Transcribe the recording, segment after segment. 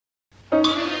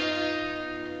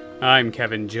I'm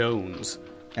Kevin Jones.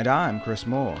 And I'm Chris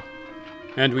Moore.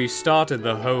 And we started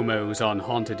the Homos on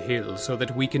Haunted Hill so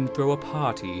that we can throw a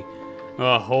party.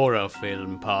 A horror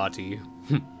film party.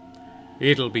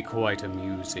 It'll be quite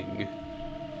amusing.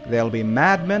 There'll be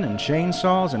madmen and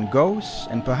chainsaws and ghosts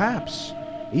and perhaps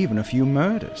even a few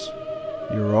murders.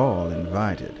 You're all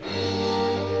invited.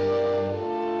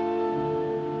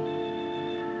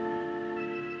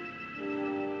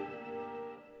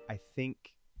 I think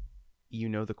you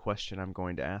know the question I'm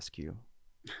going to ask you.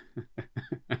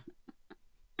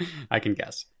 I can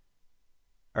guess.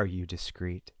 Are you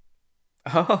discreet?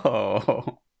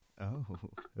 Oh.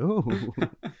 Oh.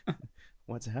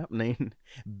 What's happening?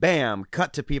 Bam!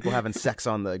 Cut to people having sex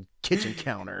on the kitchen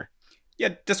counter.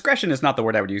 Yeah, discretion is not the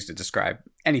word I would use to describe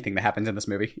anything that happens in this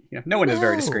movie. No one is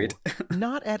very discreet.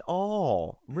 Not at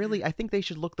all. Really, I think they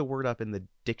should look the word up in the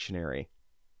dictionary.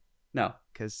 No.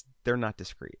 Because they're not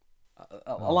discreet.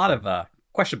 A lot of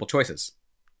questionable choices.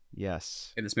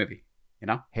 Yes. In this movie, you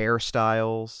know?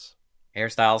 Hairstyles.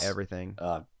 Everything.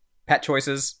 Pet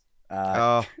choices.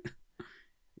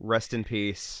 Rest in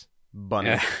peace,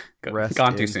 Bunny. Rest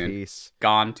gone too soon. Peace.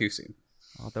 Gone too soon.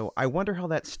 Although, I wonder how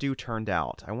that stew turned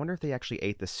out. I wonder if they actually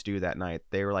ate the stew that night.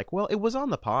 They were like, well, it was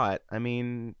on the pot. I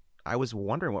mean, I was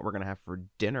wondering what we're going to have for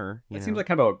dinner. It seems like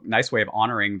kind of a nice way of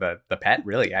honoring the pet,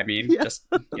 really. I mean, yeah. Just,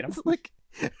 you know. It's like,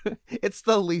 it's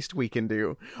the least we can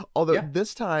do. Although,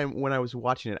 This time when I was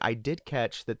watching it, I did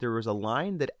catch that there was a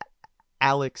line that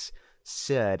Alex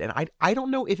said, and I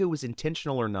don't know if it was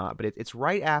intentional or not, but it's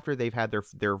right after they've had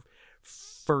their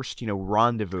first,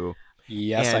 rendezvous.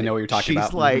 Yes, and I know what you're talking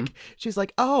about. She's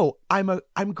like, oh,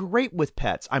 I'm great with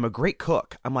pets. I'm a great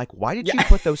cook. I'm like, why did you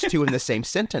put those two in the same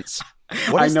sentence?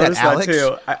 What is I noticed that, Alex? That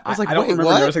too. I was like, I don't remember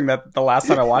what? noticing that the last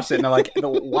time I watched it, and I'm like,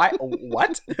 why?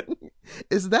 What?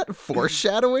 Is that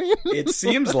foreshadowing? It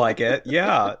seems like it.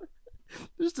 Yeah.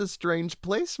 Just a strange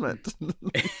placement.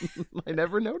 I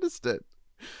never noticed it.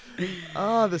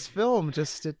 This film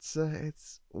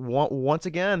it's once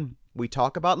again we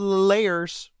talk about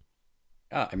layers.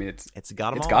 I mean, it's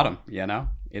got them. It's all. got them. You know,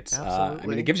 it's. Absolutely. I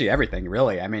mean, it gives you everything,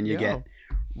 really. I mean, you get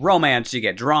romance, you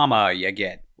get drama, you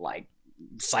get like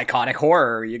psychotic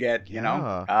horror, you get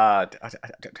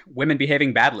women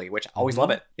behaving badly, which I always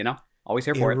love it. You know, always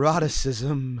here for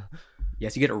eroticism.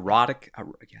 Yes, you get erotic.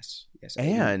 Yes,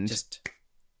 and just.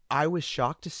 I was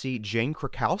shocked to see Jane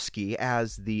Krakowski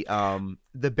as the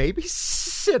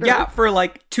babysitter. Yeah, for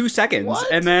like 2 seconds, What?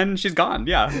 and then she's gone.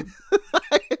 Yeah,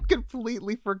 I had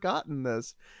completely forgotten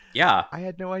this. Yeah, I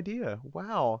had no idea.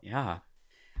 Wow. Yeah,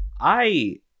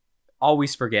 I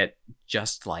always forget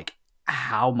just like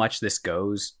how much this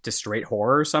goes to straight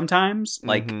horror. Sometimes,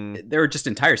 like there are just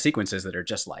entire sequences that are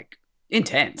just like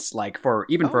intense. Like for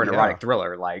an erotic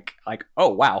thriller, like oh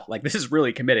wow, like this is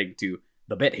really committing to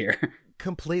the bit here.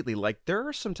 Completely. Like there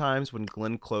are some times when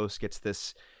Glenn Close gets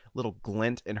this little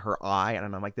glint in her eye, and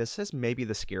I'm like, this is maybe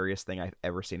the scariest thing I've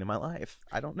ever seen in my life.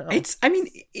 I don't know. It's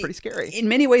pretty scary. In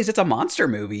many ways, it's a monster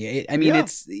movie.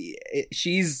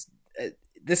 She's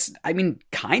this. I mean,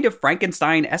 kind of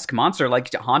Frankenstein-esque monster,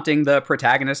 like haunting the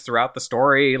protagonist throughout the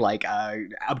story, like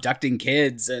abducting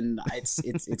kids, and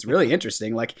it's really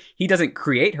interesting. Like he doesn't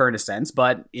create her in a sense,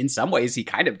 but in some ways, he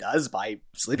kind of does by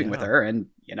sleeping with her, and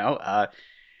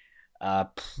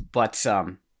but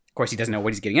of course he doesn't know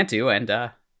what he's getting into, and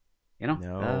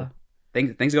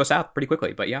things go south pretty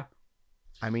quickly. But yeah,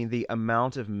 I mean, the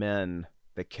amount of men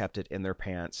that kept it in their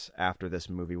pants after this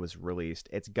movie was released,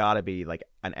 it's got to be like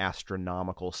an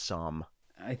astronomical sum.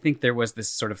 I think there was this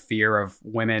sort of fear of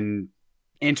women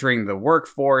entering the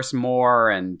workforce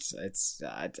more, and it's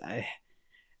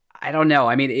I don't know.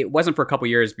 I mean, it wasn't for a couple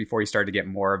years before you started to get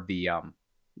more of the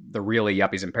really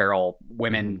yuppies in peril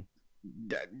women.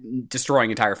 Destroying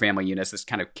entire family units. This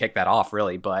kind of kicked that off,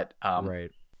 really. But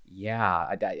right, yeah,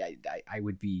 I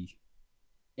would be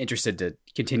interested to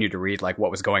continue to read like what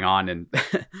was going on in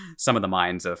some of the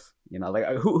minds of like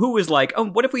who was like, oh,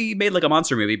 what if we made like a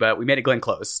monster movie, but we made it Glenn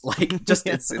Close? Like, just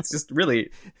it's just really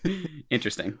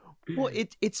interesting. Well,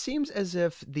 it seems as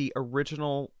if the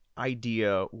original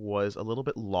idea was a little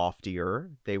bit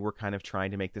loftier. They were kind of trying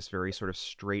to make this very sort of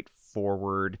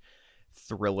straightforward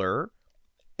thriller.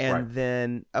 And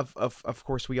then, of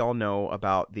course, we all know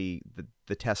about the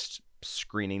test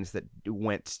screenings that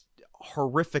went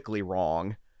horrifically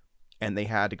wrong, and they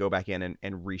had to go back in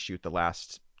and reshoot the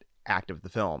last act of the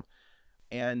film.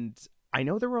 And I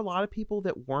know there were a lot of people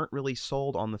that weren't really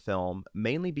sold on the film,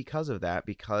 mainly because of that,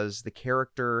 because the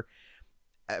character,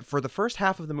 for the first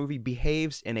half of the movie,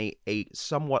 behaves in a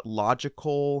somewhat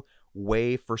logical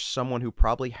way for someone who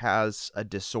probably has a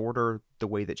disorder the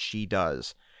way that she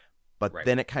does. But Right.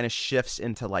 then it kind of shifts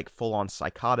into like full on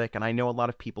psychotic. And I know a lot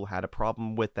of people had a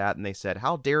problem with that. And they said,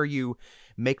 how dare you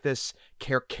make this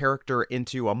character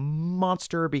into a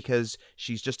monster because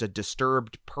she's just a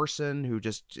disturbed person who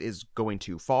just is going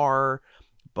too far.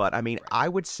 But I mean, I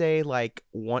would say like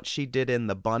once she did in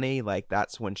The Bunny, like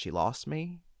that's when she lost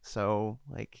me. So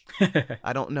like,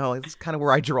 I don't know. It's kind of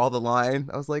where I draw the line.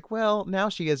 I was like, well, now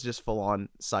she is just full on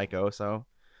psycho. So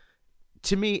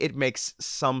to me, it makes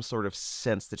some sort of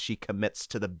sense that she commits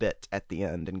to the bit at the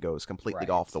end and goes completely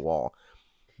Right. off the wall.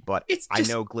 But It's I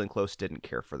just- know Glenn Close didn't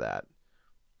care for that.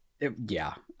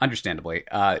 Yeah, understandably.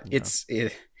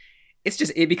 It's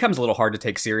just, it becomes a little hard to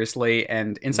take seriously,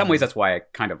 and in some ways that's why I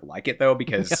kind of like it though,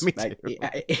 because Yeah, me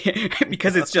too.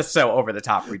 because it's just so over the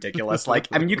top ridiculous. Like,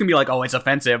 I mean, you can be like, oh, it's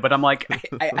offensive, but I'm like,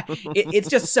 it's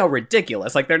just so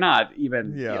ridiculous. Like, they're not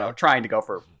even Yeah. trying to go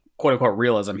for quote unquote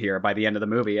realism here by the end of the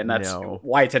movie, and that's No.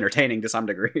 why it's entertaining to some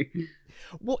degree.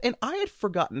 Well, and I had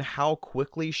forgotten how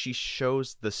quickly she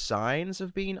shows the signs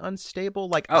of being unstable.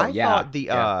 Like, Oh, I yeah, thought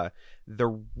yeah.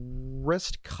 the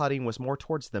wrist cutting was more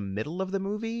towards the middle of the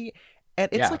movie, and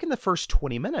it's Yeah. like in the first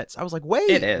 20 minutes. I was like, wait,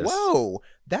 It is. whoa,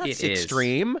 that's It is.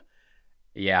 extreme.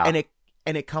 Yeah,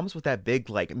 And it comes with that big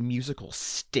like musical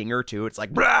stinger too. It's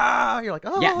like, brah! You're like,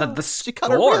 oh, yeah. The she cut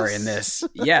her score wrists. in this,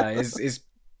 yeah,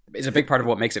 is a big part of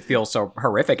what makes it feel so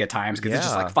horrific at times, because it's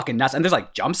just Yeah. like fucking nuts, and there's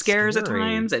like jump scares at Scary.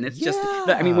 times, and it's just,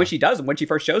 Yeah. I mean, when she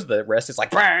first shows the wrist, it's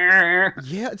like, yeah,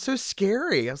 Yeah, it's so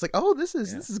scary. I was like, oh, this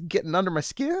is getting under my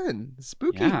skin.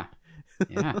 Spooky.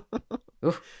 yeah.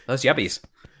 Oof, those yuppies.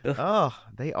 Oh,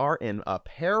 they are in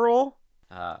apparel.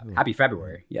 Happy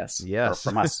February, yes, Yes.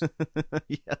 from us.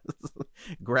 Yes.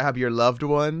 Grab your loved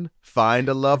one, find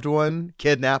a loved one,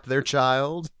 kidnap their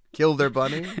child, kill their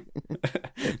bunny.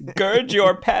 Gird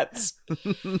your pets.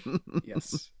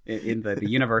 Yes, in the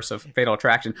universe of Fatal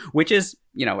Attraction, which is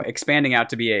expanding out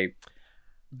to be a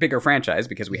bigger franchise,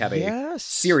 because we have a Yes.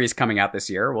 series coming out this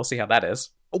year. We'll see how that is.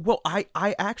 Well, I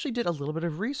actually did a little bit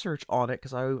of research on it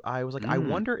because I was like, I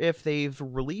wonder if they've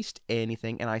released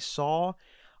anything, and I saw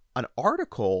an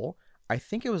article. I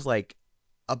think it was like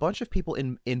a bunch of people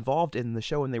involved in the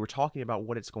show, and they were talking about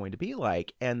what it's going to be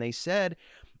like, and they said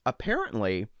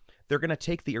apparently they're going to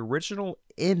take the original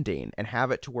ending and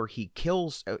have it to where he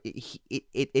kills.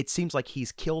 It seems like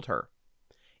he's killed her,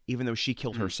 even though she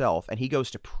killed herself, and he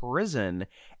goes to prison,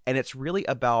 and it's really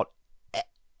about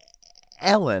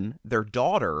Ellen, their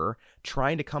daughter,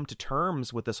 trying to come to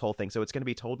terms with this whole thing. So it's going to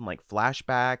be told in like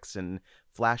flashbacks and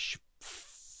flash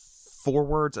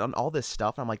forwards and all this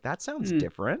stuff. And I'm like, that sounds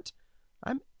different.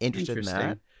 I'm interested in that.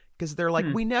 Interesting. Because they're like,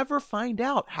 we never find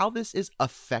out how this is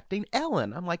affecting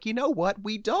Ellen. I'm like, you know what?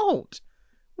 We don't.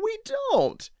 We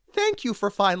don't. Thank you for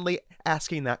finally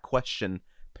asking that question,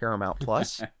 Paramount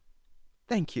Plus.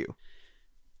 Thank you.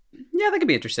 Yeah, that could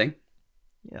be interesting.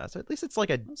 Yeah, so at least it's like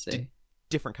a We'll see.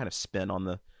 different kind of spin on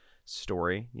the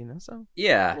story, so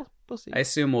Yeah, we'll see. I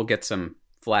assume we'll get some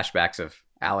flashbacks of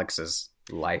Alex's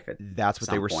life. That's what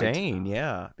they some were point. saying,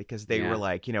 yeah, because they Yeah. were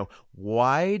like,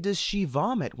 why does she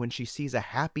vomit when she sees a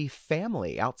happy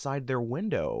family outside their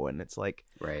window? And it's like,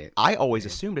 Right. I always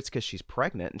assumed it's because she's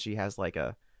pregnant and she has like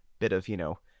a bit of,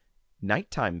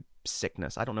 nighttime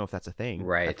sickness. I don't know if that's a thing.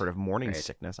 Right. I've heard of morning Right.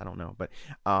 sickness. I don't know, but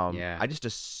Yeah. I just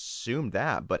assumed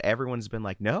that. But everyone's been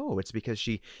like, no, it's because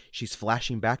she's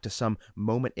flashing back to some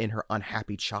moment in her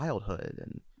unhappy childhood,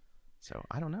 and so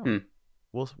I don't know.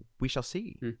 We shall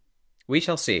see. We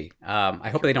shall see. I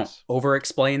hope they don't Curious.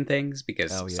 over-explain things,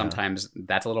 because Oh, yeah. sometimes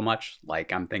that's a little much.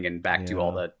 Like, I'm thinking back to Yeah.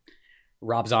 all the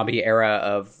Rob Zombie era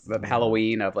of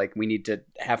Halloween, of like, we need to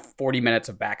have 40 minutes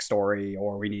of backstory,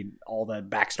 or we need all the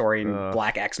backstory in Ugh.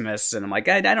 Black Xmas, and I'm like,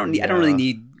 I don't really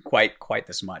need quite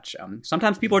this much.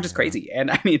 Sometimes people are just crazy, and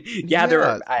I mean, there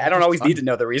are. I don't just always need to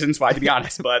know the reasons why, to be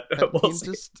honest, but we'll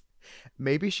see.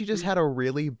 Maybe she just had a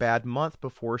really bad month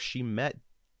before she met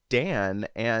Dan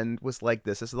and was like,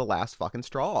 this is the last fucking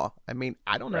straw. I mean,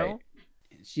 I don't know. Right.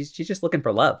 She's just looking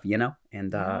for love, and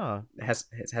Yeah.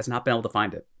 has not been able to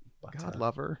find it. But, God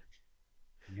love her.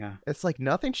 Yeah. It's like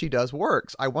nothing she does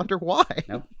works. I wonder why.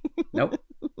 Nope.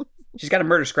 She's got a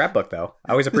murder scrapbook, though.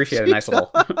 I always appreciate a nice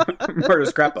little murder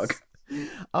scrapbook.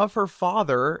 Of her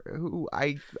father, who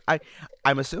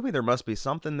I'm assuming there must be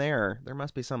something there. There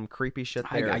must be some creepy shit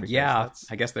there. because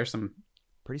that's I guess there's some.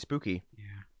 pretty spooky. Yeah,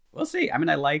 we'll see. I mean,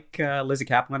 I like Lizzie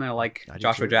Kaplan, and I like I do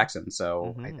Joshua too. Jackson,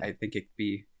 so Mhm. I think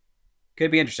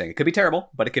could be interesting. It could be terrible,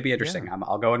 but it could be interesting. Yeah.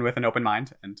 I'll go in with an open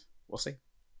mind, and we'll see.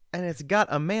 And it's got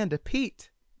Amanda Peet.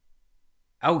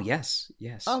 Oh yes.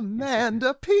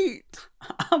 Amanda Peet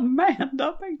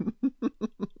Amanda.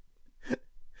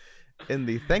 in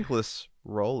the thankless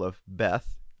role of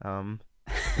Beth.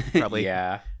 Probably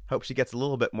Yeah. Hope she gets a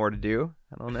little bit more to do.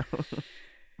 I don't know.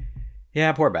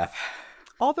 Yeah, poor Beth.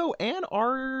 Although Anne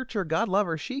Archer, God love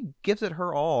her, she gives it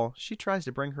her all. She tries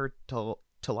to bring her to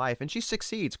life, and she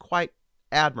succeeds quite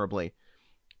admirably.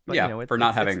 But, Yeah, for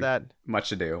not having that, much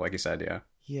to do, like you said, yeah.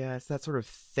 Yeah, it's that sort of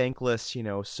thankless,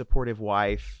 supportive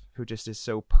wife who just is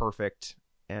so perfect.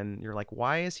 And you're like,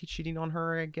 why is he cheating on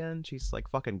her again? She's like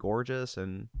fucking gorgeous.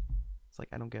 And it's like,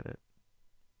 I don't get it.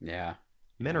 Yeah.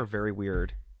 Men are very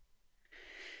weird.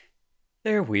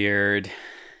 They're weird.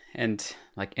 And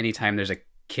like anytime there's a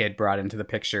kid brought into the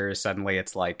picture, suddenly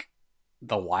it's like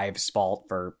the wife's fault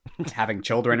for having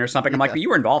children or something. I'm like, you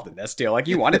were involved in this too. Like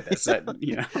you wanted this.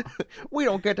 We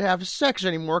don't get to have sex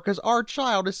anymore because our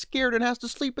child is scared and has to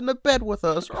sleep in the bed with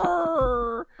us.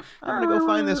 I'm going to go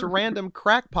find this random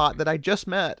crackpot that I just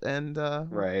met and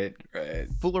right.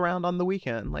 fool around on the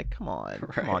weekend. Like, come on.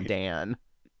 Right. Come on, Dan.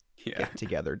 Yeah. Get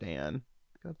together, Dan.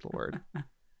 Good Lord.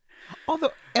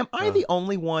 Although, am I the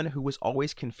only one who was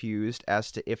always confused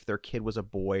as to if their kid was a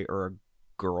boy or a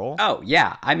girl? Oh,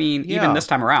 yeah. I mean, even this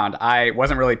time around, I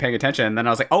wasn't really paying attention. And then I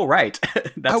was like, oh, right.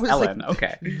 That's Ellen. Like,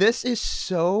 okay. This is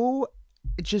so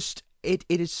just... It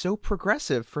is so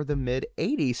progressive for the mid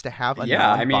 80s to have a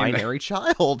non-binary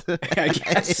child. I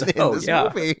guess in this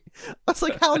movie. I was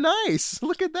like, how nice.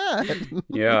 Look at that.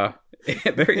 Yeah.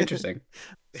 Very interesting.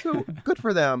 So good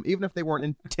for them, even if they weren't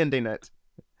intending it.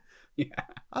 Yeah.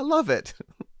 I love it.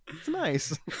 It's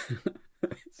nice.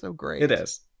 So great. It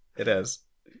is.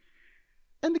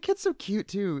 And the kid's so cute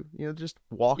too. Just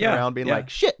walking around being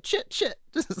like, shit.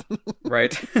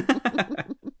 Right.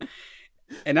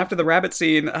 And after the rabbit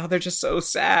scene, they're just so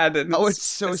sad. And it's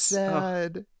so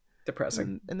sad.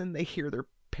 Depressing. And then they hear their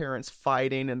parents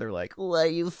fighting and they're like, why are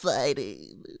you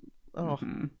fighting? Oh.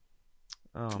 Mm-hmm.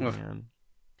 Oh, man.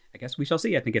 I guess we shall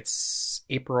see. I think it's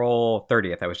April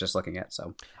 30th I was just looking at,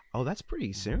 so. Oh, that's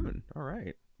pretty soon. All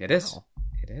right. It is. Wow.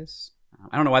 It is.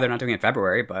 I don't know why they're not doing it in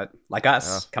February, but like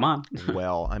us, come on.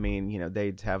 Well, I mean,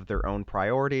 they'd have their own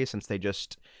priorities since they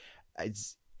just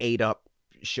ate up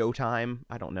Showtime.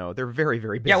 I don't know. They're very,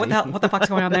 very busy. Yeah, what the fuck's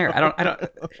going on there? I don't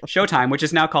Showtime, which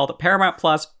is now called Paramount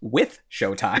Plus with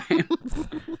Showtime.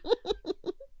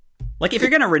 Like, if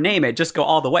you're going to rename it, just go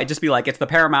all the way. Just be like, it's the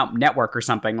Paramount Network or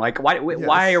something. Like,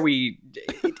 why are we...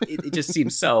 It just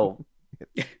seems so...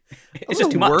 It's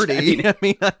just too much. Wordy. I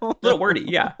don't know. A little wordy,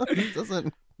 yeah. It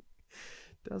doesn't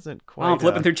quite... Well, I'm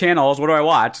flipping through channels. What do I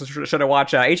watch? Should I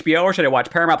watch HBO or should I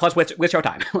watch Paramount Plus with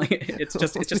Showtime? It's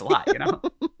just a lot,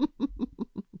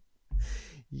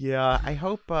 Yeah, I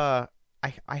hope...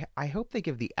 I hope they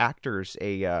give the actors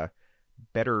a...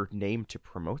 better name to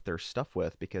promote their stuff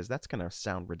with, because that's gonna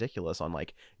sound ridiculous on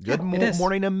like Good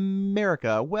Morning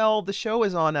America. Well, the show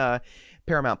is on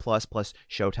Paramount Plus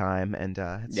Showtime, and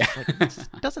it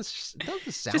doesn't sound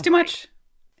just too much.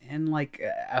 And like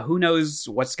who knows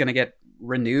what's gonna get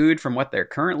renewed from what they're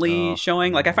currently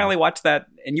showing. Like I finally watched that,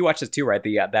 and you watched this too, right?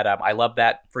 That I Love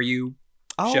That For You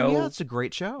show. Oh yeah, it's a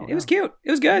great show. It was cute.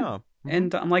 It was good. Yeah.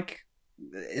 And I'm like,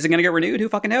 is it going to get renewed? Who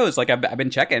fucking knows? Like, I've been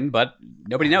checking, but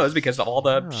nobody knows because of all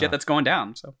the shit that's going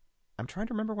down. So I'm trying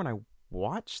to remember when I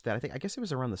watched that. I guess it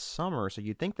was around the summer, so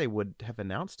you'd think they would have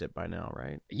announced it by now,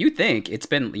 right? You'd think. It's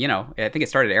been, I think it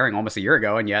started airing almost a year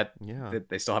ago, and yet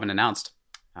they still haven't announced.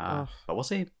 But we'll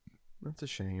see. That's a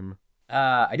shame.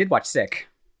 I did watch Sick.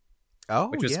 Oh,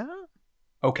 which was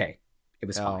okay. It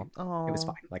was fine. Oh. It was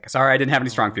fine. Like, sorry, I didn't have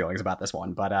any strong feelings about this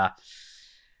one, but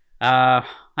I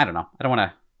don't know. I don't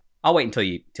want to. I'll wait until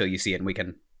you see it and we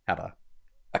can have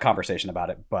a conversation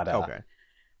about it. But okay.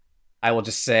 I will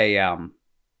just say I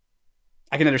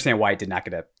can understand why it did not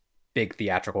get a big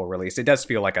theatrical release. It does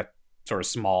feel like a sort of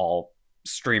small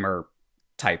streamer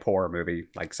type horror movie,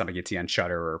 like something you'd see on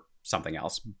Shudder or something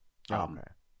else. Okay.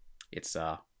 It's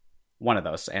one of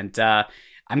those, and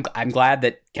I'm glad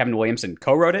that Kevin Williamson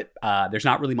co-wrote it. There's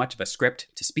not really much of a script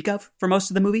to speak of for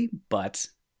most of the movie, but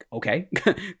okay,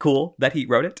 cool that he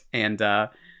wrote it, and.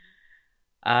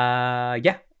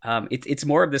 It's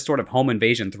more of this sort of home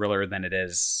invasion thriller than it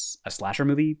is a slasher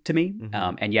movie to me.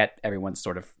 Mm-hmm. And yet everyone's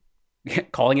sort of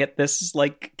calling it this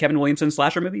like Kevin Williamson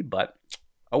slasher movie, but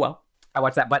oh well. I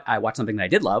watched that, but I watched something that I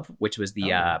did love, which was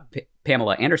the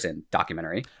Pamela Anderson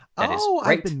documentary. That is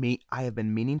great. I have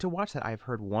been meaning to watch that. I've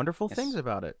heard wonderful things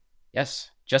about it. Yes,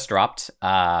 just dropped.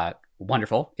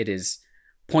 Wonderful. It is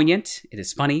poignant. It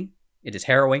is funny. It is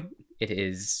harrowing. It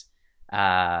is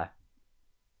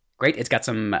great. It's got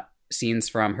some scenes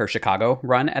from her Chicago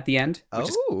run at the end, which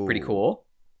is pretty cool.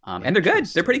 And they're good.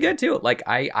 They're pretty good too. Like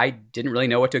I didn't really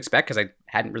know what to expect because I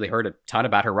hadn't really heard a ton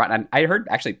about her run. And I heard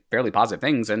actually fairly positive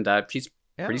things, and she's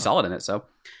pretty solid in it. So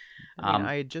I mean,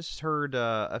 I had just heard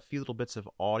a few little bits of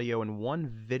audio and one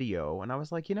video, and I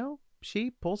was like,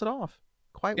 she pulls it off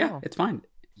quite well. It's fine.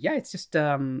 Yeah, it's just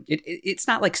it's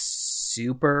not like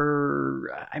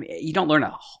super. I mean, you don't learn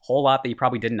a whole lot that you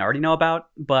probably didn't already know about,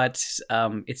 but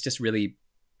it's just really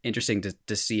interesting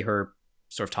to see her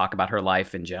sort of talk about her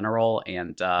life in general,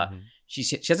 and she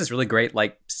has this really great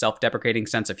like self-deprecating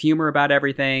sense of humor about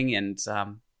everything, and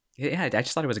I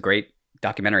just thought it was a great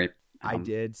documentary. I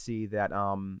did see that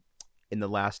in the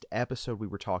last episode we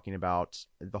were talking about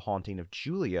The Haunting of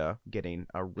Julia getting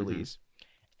a release,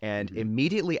 and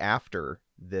immediately after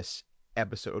this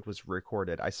episode was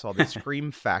recorded, I saw the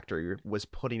Scream Factory was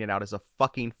putting it out as a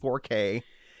fucking 4K,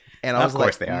 and I was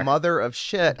like, mother of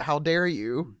shit, how dare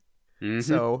you.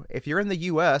 So if you're in the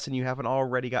US and you haven't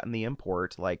already gotten the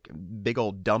import, like big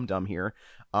old dum-dum here,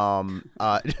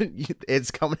 it's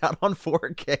coming out on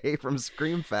 4K from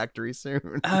Scream Factory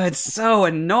soon. It's so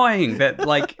annoying that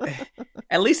like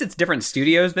at least it's different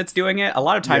studios that's doing it. A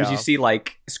lot of times you see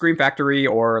like Scream Factory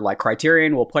or like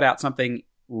Criterion will put out something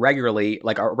regularly,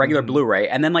 like a regular Blu-ray,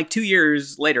 and then like 2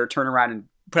 years later turn around and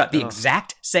put out the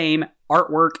exact same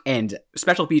artwork and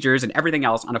special features and everything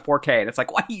else on a 4K. And it's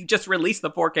like, why do you just release the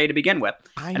 4K to begin with?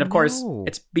 And of course,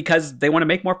 it's because they want to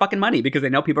make more fucking money, because they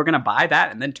know people are going to buy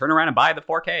that and then turn around and buy the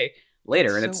 4K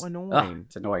later. It's and so annoying.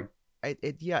 It's annoying.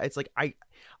 It's like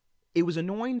it was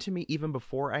annoying to me even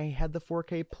before I had the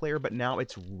 4K player, but now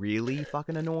it's really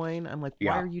fucking annoying. I'm like,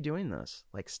 why are you doing this?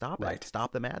 Like, stop it.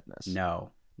 Stop the madness.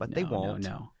 No. But they won't.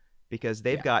 No. Because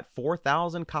they've got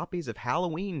 4,000 copies of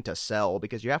Halloween to sell,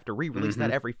 because you have to re-release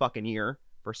that every fucking year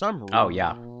for some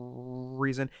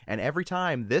reason. And every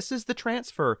time, this is the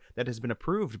transfer that has been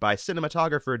approved by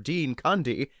cinematographer Dean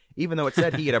Cundy, even though it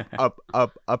said he had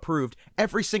approved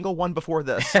every single one before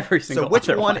this. Every single So which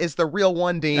one is the real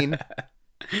one, Dean?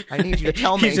 I need you to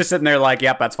tell me. He's just sitting there like,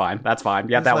 yep, that's fine. That's fine.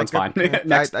 Yeah, that one's fine.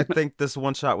 Next. I think this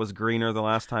one shot was greener the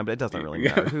last time, but it doesn't really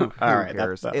matter. Who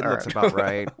cares? It looks right. about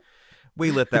right.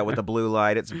 We lit that with a blue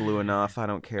light. It's blue enough. I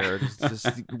don't care. Just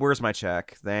where's my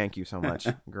check? Thank you so much.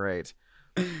 Great.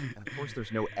 And of course,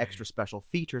 there's no extra special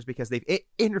features because they've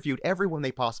interviewed everyone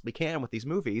they possibly can with these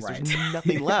movies. Right. There's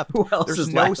nothing left.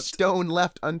 There's no stone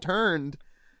left unturned.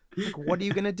 Like, what are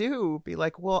you gonna do? Be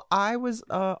like, well, I was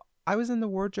in the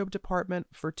wardrobe department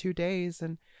for 2 days,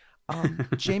 and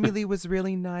Jamie Lee was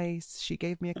really nice. She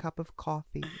gave me a cup of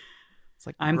coffee.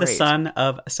 Like, I'm the son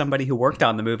of somebody who worked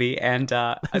on the movie, and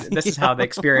this is how the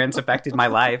experience affected my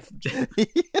life.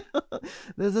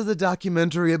 This is a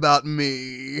documentary about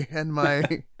me and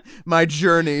my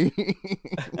journey.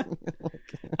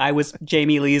 I was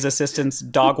Jamie Lee's assistant's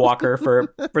dog walker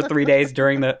for 3 days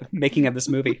during the making of this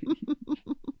movie.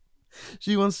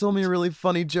 She once told me a really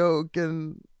funny joke,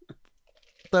 and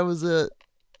that was it.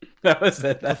 That was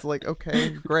it. That's like, okay,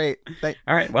 great.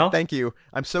 All right, well, thank you.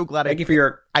 I'm so glad. Thank you for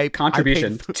your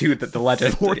contribution to the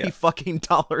legend. $40 fucking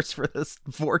dollars for this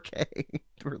 4K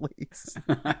release.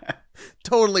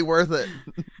 Totally worth it.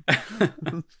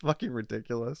 It's fucking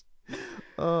ridiculous.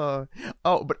 But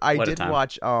I did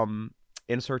watch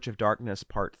In Search of Darkness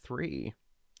Part 3.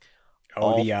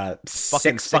 Oh, the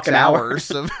six fucking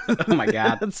hours of. Oh my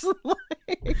god. It's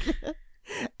like.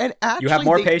 And actually, you have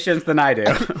more patience than I do.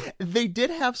 They did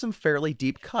have some fairly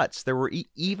deep cuts. There were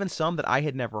even some that I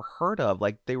had never heard of.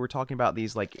 Like, they were talking about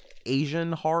these like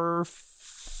Asian horror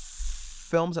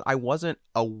films that I wasn't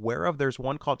aware of. There's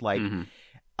one called like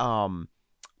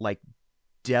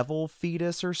Devil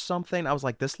Fetus or something. I was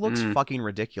like, this looks fucking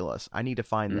ridiculous. I need to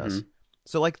find this.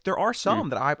 So like, there are some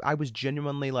that I was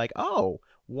genuinely like, oh.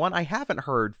 One I haven't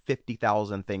heard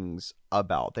 50,000 things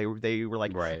about. They were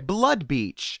like Blood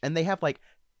Beach, and they have like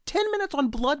 10 minutes on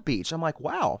Blood Beach. I'm like,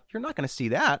 wow, you're not going to see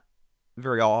that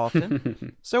very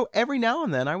often. So every now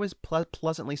and then, I was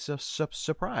pleasantly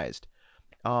surprised.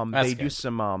 They do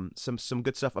some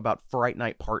good stuff about Fright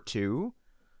Night Part 2,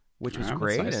 which was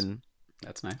great, that's nice. and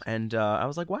that's nice. And I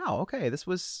was like, wow, okay, this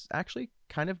was actually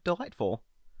kind of delightful.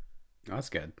 Oh, that's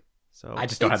good. So I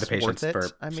just don't have the patience for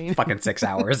fucking 6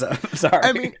 hours. Sorry.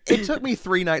 I mean, it took me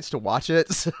 3 nights to watch it.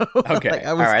 So, okay.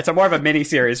 All right. So more of a mini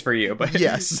series for you, but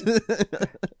yes.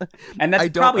 And that's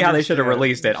probably how they should have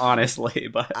released it, honestly.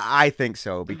 But I think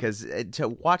so, because to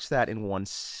watch that in one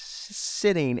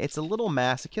sitting, it's a little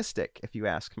masochistic, if you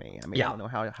ask me. I mean, I don't know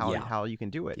how you can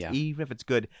do it, even if it's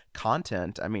good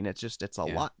content. I mean, it's a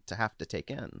lot to have to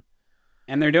take in.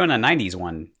 And they're doing a '90s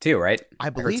one too, right? I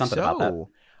believe something so. About that.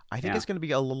 I think it's going to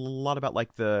be a lot about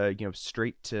like the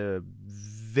straight to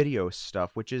video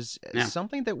stuff, which is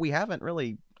something that we haven't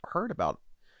really heard about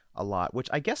a lot, which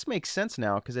I guess makes sense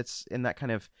now because it's in that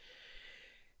kind of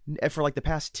for like the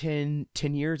past 10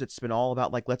 years, it's been all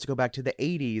about like, let's go back to the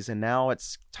 80s, and now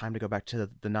it's time to go back to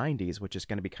the 90s, which is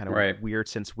going to be kind of weird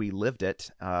since we lived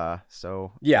it.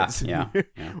 So yeah.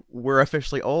 We're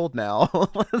officially old now.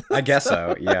 I guess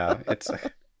so. Yeah, it's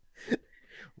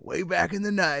way back in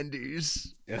the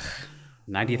 90s.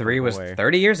 93 was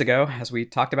 30 years ago, as we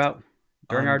talked about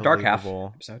during our Dark Half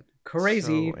episode.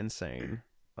 Crazy, so insane.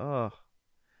 Oh,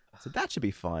 so that should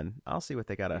be fun. I'll see what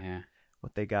they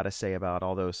gotta say about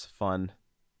all those fun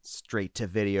straight to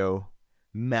video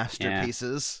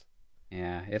masterpieces.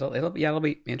 Yeah, it'll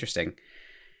be interesting.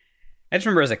 I just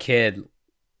remember as a kid,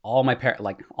 all my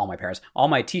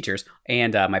teachers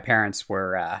and my parents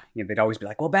were they'd always be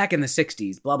like, well, back in the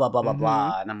 60s, blah blah blah blah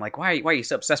blah, and I'm like, why are you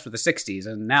so obsessed with the 60s?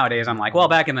 And nowadays I'm like, well,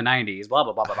 back in the 90s, blah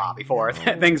blah blah blah blah, before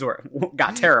things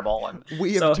got terrible, and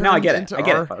so now I get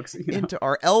it, folks. Into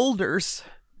our elders.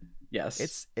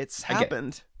 Yes, it's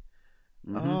happened.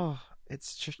 Oh,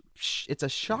 it's a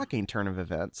shocking turn of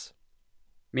events.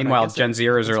 Meanwhile, Gen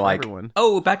Zers are like,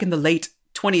 oh, back in the late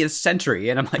 20th century,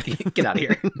 and I'm like, get out of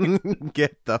here.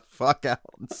 Get the fuck out.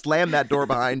 Slam that door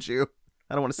behind you.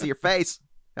 I don't want to see your face.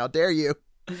 How dare you?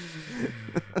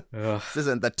 This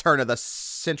isn't the turn of the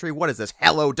century. What is this?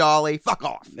 Hello, Dolly. Fuck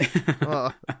off.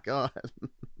 Oh, God.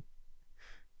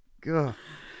 God.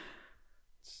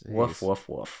 Woof, woof,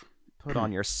 woof. Put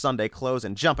on your Sunday clothes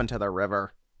and jump into the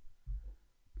river.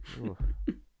 Ooh.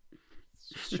 It's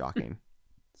just shocking.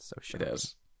 So shocking.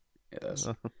 It is.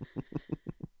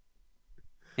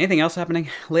 Anything else happening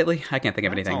lately? I can't think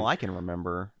of anything. That's all I can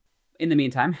remember. In the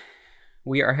meantime,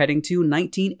 we are heading to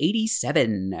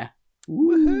 1987.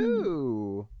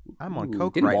 Woohoo! I'm on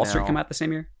coke right now. Didn't Wall Street come out the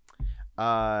same year?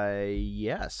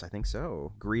 Yes, I think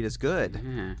so. Greed is good.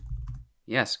 Yeah.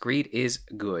 Yes, Greed is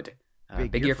good.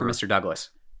 Big year for Mr. Douglas.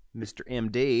 Mr.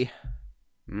 MD.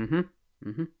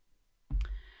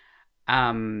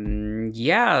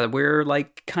 Yeah, we're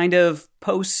like kind of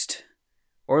post,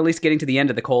 or at least getting to the end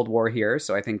of the Cold War here.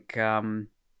 So I think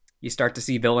you start to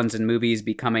see villains in movies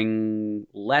becoming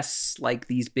less like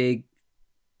these big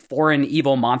foreign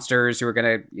evil monsters who are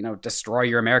going to, destroy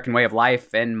your American way of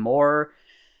life, and more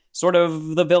sort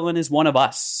of the villain is one of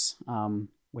us,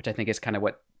 which I think is kind of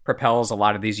what propels a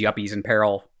lot of these yuppies in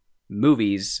peril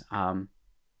movies.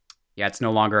 It's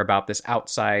no longer about this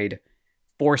outside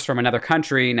force from another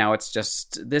country. Now it's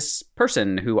just this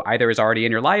person who either is already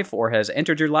in your life or has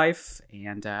entered your life,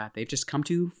 and they've just come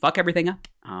to fuck everything up.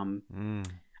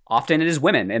 Often it is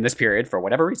women in this period for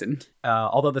whatever reason.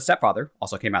 Although The Stepfather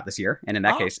also came out this year, and in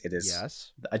that case it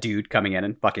is a dude coming in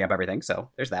and fucking up everything. So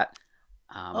there's that.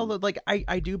 Although, like,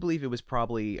 I do believe it was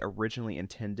probably originally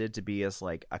intended to be as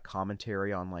like a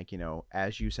commentary on, like,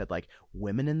 as you said, like,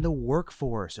 women in the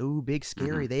workforce. Ooh, big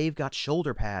scary. They've got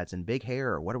shoulder pads and big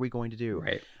hair. What are we going to do?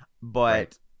 Right.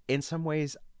 But in some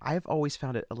ways, I've always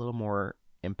found it a little more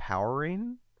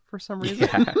empowering for some reason.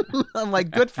 Yeah. I'm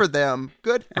like, good for them.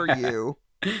 Good for you.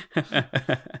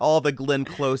 All the Glenn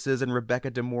Closes and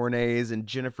Rebecca De Mornay's and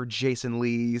Jennifer Jason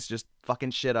Leigh's just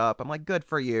fucking shit up. I'm like, good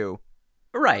for you.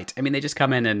 Right. I mean, they just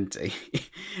come in and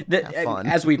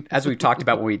as we've talked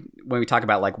about when we talk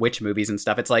about like witch movies and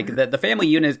stuff, it's like the family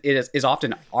unit is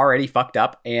often already fucked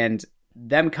up, and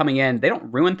them coming in, they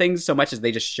don't ruin things so much as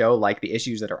they just show like the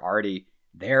issues that are already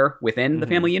there within the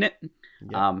family unit.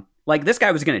 Yep. Like this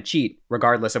guy was going to cheat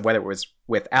regardless of whether it was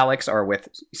with Alex or with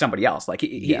somebody else. Like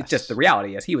he just the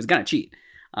reality is he was going to cheat.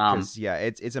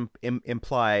 It's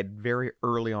implied very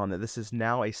early on that this is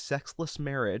now a sexless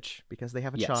marriage because they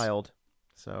have a child.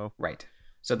 So right.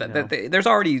 So there's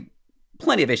already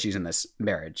plenty of issues in this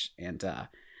marriage, and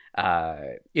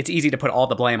it's easy to put all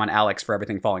the blame on Alex for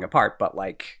everything falling apart. But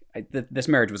like this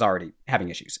marriage was already having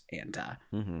issues, and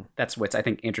that's what's I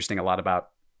think interesting a lot about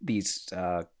these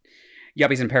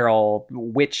Yuppies in Peril,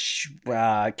 witch,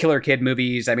 killer kid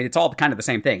movies. I mean, it's all kind of the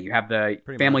same thing. You have the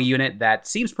family unit that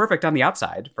seems perfect on the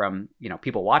outside from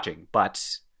people watching,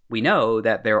 but we know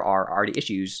that there are already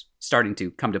issues starting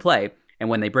to come to play. And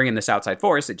when they bring in this outside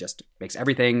force, it just makes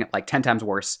everything like 10 times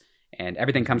worse, and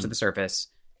everything comes to the surface.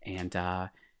 And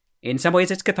in some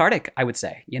ways, it's cathartic, I would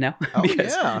say,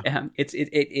 because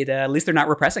it at least they're not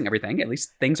repressing everything. At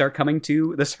least things are coming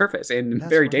to the surface in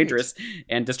very dangerous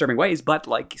and disturbing ways. But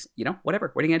like,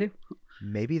 whatever. What are you gonna do?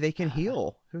 Maybe they can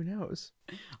heal. Who knows?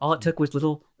 All it took was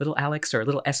little Alex or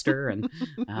little Esther, and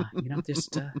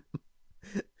just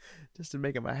to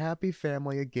make them a happy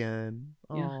family again.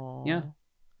 Yeah.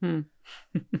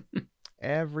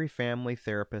 Every family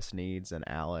therapist needs an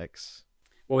Alex.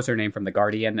 What was her name from The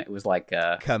Guardian? It was like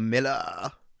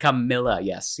Camilla. Camilla,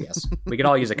 yes. We could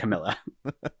all use a Camilla.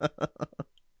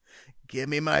 Give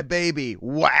me my baby.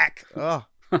 Whack. Oh,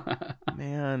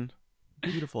 man.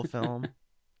 Beautiful film.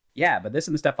 Yeah, but this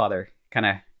and The Stepfather kind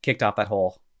of kicked off that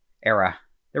whole era.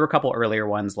 There were a couple earlier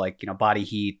ones like, Body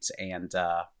Heat and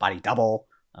Body Double,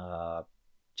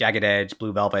 Jagged Edge,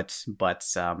 Blue Velvet, but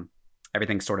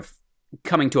everything's sort of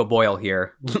coming to a boil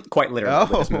here, quite literally,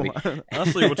 with this movie. I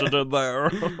see what you did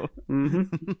there.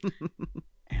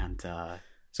 And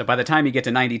so by the time you get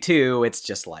to 92, it's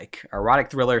just like erotic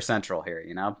thriller central here,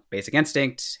 Basic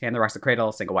Instinct, Hand That Rocks the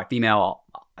Cradle, Single White Female,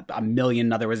 a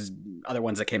million other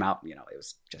ones that came out. It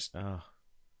was just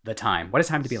the time. What a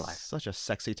time to be alive. Such a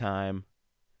sexy time.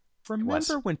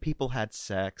 Remember when people had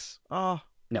sex? Oh,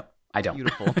 no, I don't.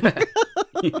 Beautiful.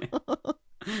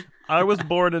 I was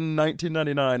born in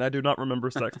 1999. I do not remember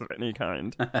sex of any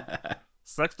kind.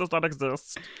 Sex does not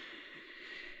exist.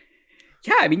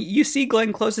 Yeah, I mean, you see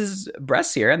Glenn Close's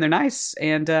breasts here, and they're nice,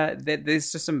 and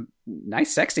there's just some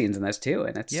nice sex scenes in this too,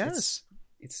 and it's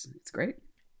great.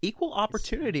 Equal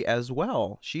opportunity as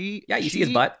well. She see his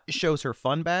butt. Shows her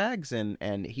fun bags,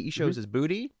 and he shows his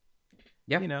booty.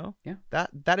 Yeah,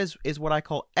 that is what I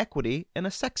call equity in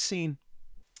a sex scene.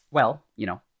 Well,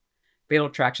 Fatal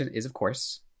Attraction is, of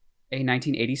course, a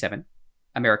 1987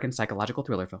 American psychological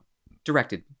thriller film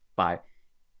directed by,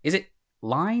 is it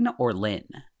Lyne or Lynn?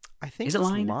 I think is it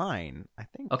Lyne? Lyne. I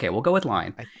think. Okay, we'll go with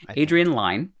Lyne. Adrian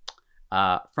Lyne,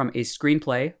 from a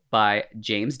screenplay by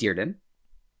James Dearden,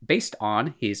 based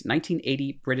on his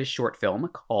 1980 British short film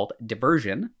called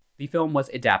Diversion. The film was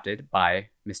adapted by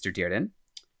Mr. Dearden,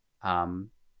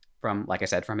 from, like I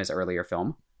said, from his earlier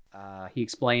film. He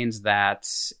explains that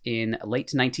in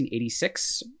late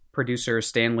 1986, producer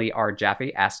Stanley R.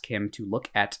 Jaffe asked him to look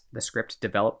at the script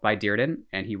developed by Dearden,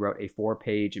 and he wrote a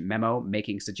 4-page memo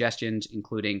making suggestions,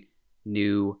 including a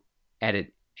new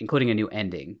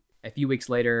ending. A few weeks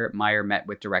later, Meyer met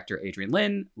with director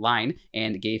Adrian Lyne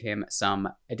and gave him some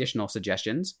additional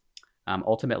suggestions.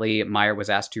 Ultimately, Meyer was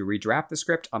asked to redraft the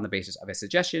script on the basis of his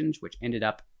suggestions, which ended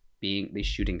up being the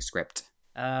shooting script.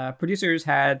 Producers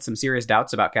had some serious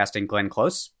doubts about casting Glenn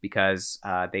Close because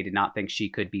they did not think she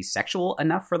could be sexual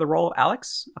enough for the role of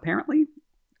Alex, apparently.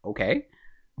 Okay.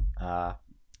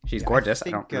 She's gorgeous.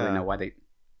 I don't really know why they...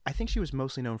 I think she was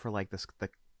mostly known for like the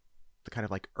kind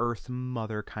of like Earth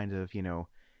Mother kind of,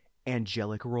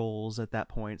 angelic roles at that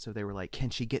point. So they were like, can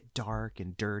she get dark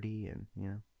and dirty? And,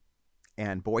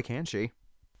 and boy, can she.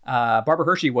 Barbara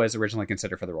Hershey was originally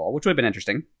considered for the role, which would have been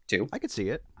interesting, too. I could see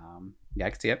it. Yeah,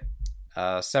 I could see it.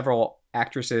 Several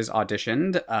actresses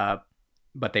auditioned,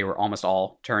 but they were almost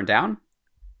all turned down.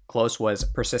 Close was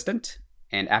persistent,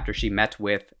 and after she met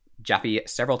with Jaffe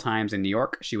several times in New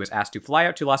York, she was asked to fly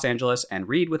out to Los Angeles and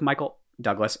read with Michael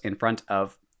Douglas in front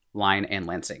of Lyne and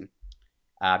Lansing.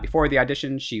 Before the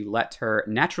audition, she let her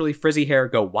naturally frizzy hair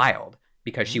go wild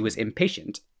because she was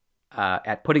impatient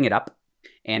at putting it up,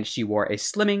 and she wore a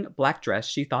slimming black dress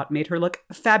she thought made her look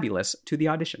fabulous to the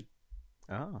audition.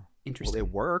 Oh. Interesting. Well,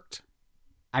 it worked.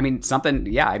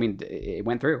 It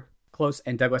went through. Close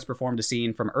and Douglas performed a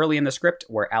scene from early in the script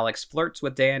where Alex flirts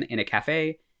with Dan in a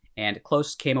cafe, and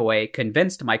Close came away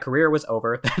convinced my career was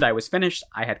over, that I was finished.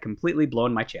 I had completely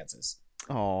blown my chances.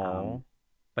 Oh.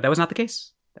 But that was not the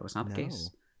case. That was not the case.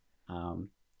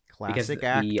 Classic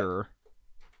actor.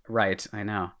 Right, I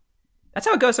know. That's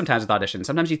how it goes sometimes with auditions.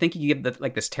 Sometimes you think you give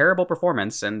this terrible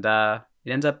performance, and it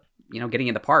ends up, getting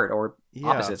in the part, or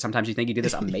opposite. Sometimes you think you do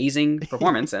this amazing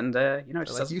performance, and it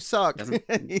just like, you suck.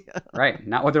 Right,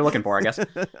 not what they're looking for, I guess.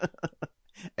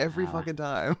 Every fucking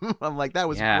time. I'm like, that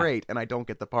was great, and I don't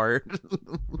get the part.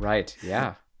 Right,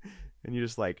 yeah. And you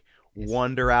just like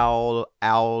wander out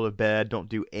of bed, don't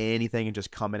do anything, and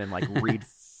just come in and like read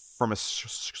from a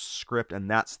script, and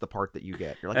that's the part that you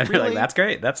get. You're like, really? That's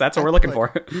great. That's what we're looking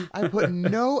for. I put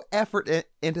no effort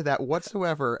into that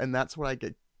whatsoever, and that's what I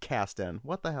get cast in.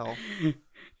 What the hell?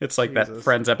 It's like Jesus. That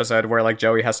Friends episode where like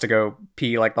Joey has to go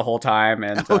pee like the whole time,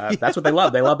 and that's what they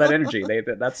love. They love that energy.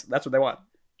 That's what they want.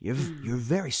 You're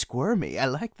very squirmy. I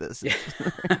like this.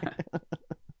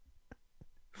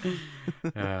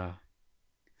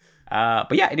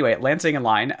 But yeah, anyway, Lansing and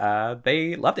Lyne,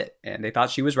 they loved it, and they thought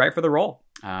she was right for the role.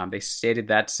 They stated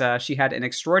that she had an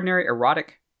extraordinary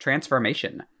erotic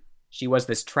transformation. She was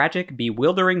this tragic,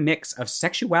 bewildering mix of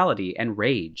sexuality and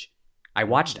rage. I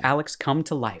watched Alex come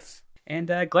to life.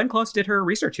 And Glenn Close did her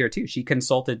research here, too. She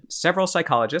consulted several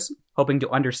psychologists, hoping to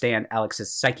understand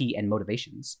Alex's psyche and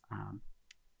motivations.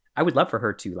 I would love for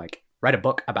her to, write a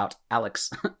book about Alex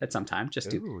at some time,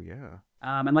 just to... Ooh, yeah.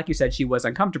 And like you said, she was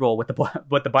uncomfortable with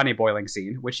the bunny boiling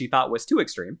scene, which she thought was too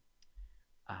extreme.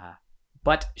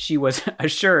 But she was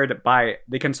assured by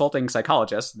the consulting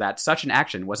psychologist that such an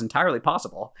action was entirely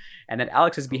possible, and that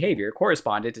Alex's behavior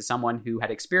corresponded to someone who had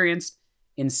experienced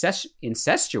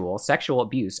incestual sexual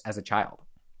abuse as a child.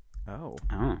 Oh.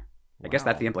 I guess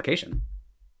that's the implication.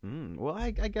 Well,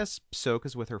 I guess so,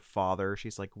 because with her father,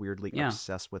 she's like weirdly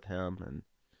obsessed with him and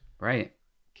right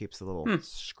keeps a little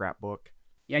scrapbook.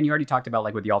 Yeah, and you already talked about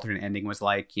like what the alternate ending was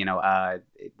like. You know,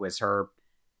 it was her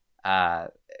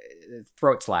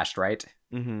throat slashed, right?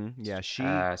 Mm-hmm. Yeah, she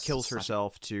kills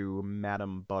herself to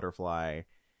Madame Butterfly,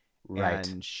 right?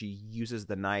 And she uses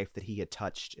the knife that he had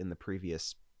touched in the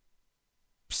previous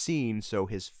scene, so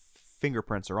his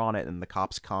fingerprints are on it, and the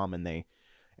cops come and they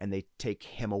take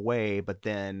him away. But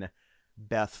then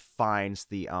Beth finds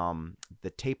the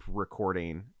tape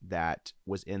recording that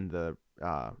was in the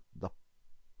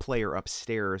player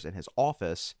upstairs in his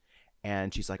office,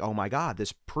 and she's like, oh my god,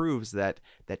 this proves that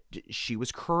she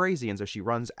was crazy. And so she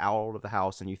runs out of the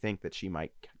house, and you think that she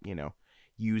might, you know,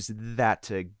 use that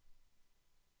to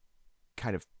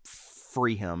kind of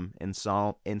free him in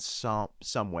some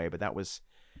way. But that was,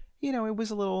 you know, it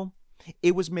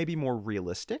was maybe more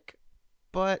realistic,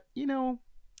 but, you know,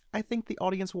 I think the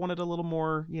audience wanted a little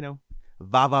more, you know,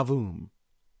 va-va-voom.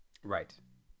 Right.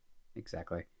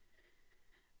 Exactly.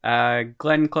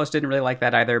 Glenn Close didn't really like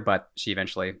that either, but she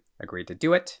eventually agreed to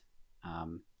do it.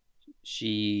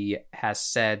 She has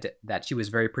said that she was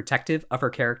very protective of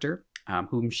her character,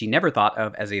 whom she never thought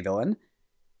of as a villain.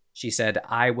 She said,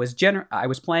 I was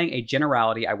playing a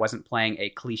generality. I wasn't playing a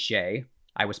cliche.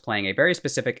 I was playing a very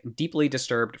specific, deeply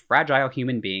disturbed, fragile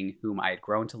human being whom I had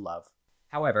grown to love.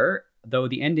 However, though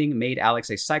the ending made Alex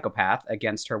a psychopath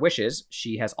against her wishes,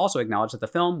 she has also acknowledged that the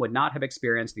film would not have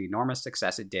experienced the enormous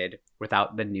success it did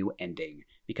without the new ending,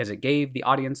 because it gave the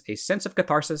audience a sense of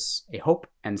catharsis, a hope,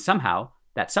 and somehow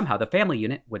the family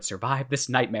unit would survive this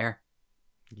nightmare.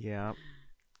 Yeah,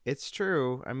 it's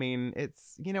true. I mean,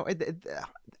 it's, you know,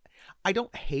 I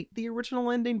don't hate the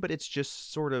original ending, but it's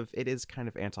just sort of, it is kind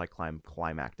of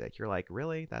anticlimactic. You're like,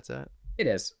 really? That's it? It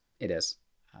is.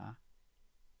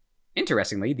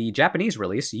 Interestingly, the Japanese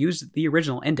release used the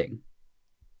original ending.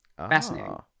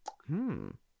 Fascinating.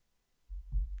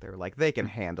 They're like, they can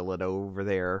handle it over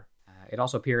there. It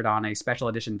also appeared on a special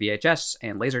edition VHS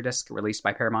and Laserdisc released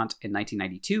by Paramount in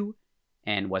 1992,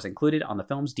 and was included on the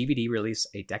film's DVD release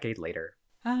a decade later.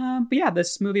 But yeah,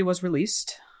 this movie was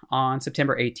released on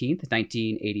September 18th,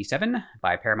 1987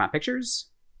 by Paramount Pictures.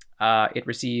 It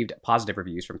received positive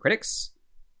reviews from critics,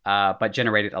 but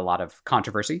generated a lot of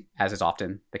controversy, as is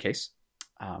often the case.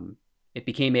 It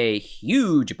became a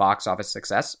huge box office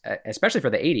success, especially for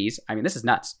the 80s. I mean, this is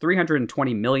nuts.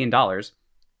 $320 million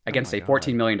against a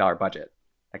 $14 million budget.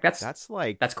 Like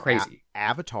that's crazy.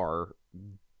 Avatar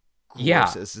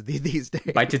grosses these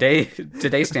days. By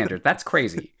today's standards, that's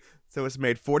crazy. So it's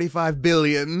made $45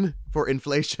 billion for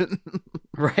inflation.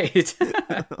 Right.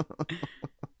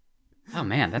 Oh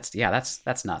man, that's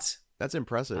nuts. That's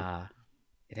impressive.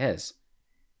 It is.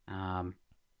 And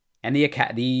the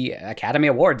Academy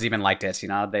Awards even liked it. You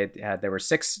know, there were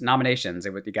 6 nominations.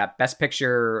 You got Best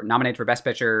Picture, nominated for Best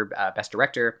Picture, Best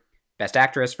Director, Best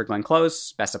Actress for Glenn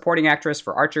Close, Best Supporting Actress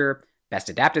for Archer, Best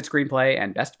Adapted Screenplay,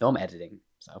 and Best Film Editing.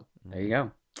 So there you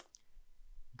go.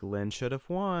 Glenn should have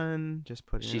won. Just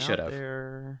putting it out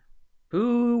there.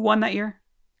 Who won that year?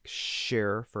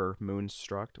 Cher for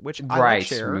Moonstruck, which I like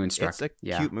Cher. Moonstruck. It's a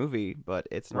cute movie, but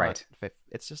it's not.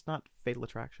 It's just not Fatal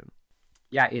Attraction.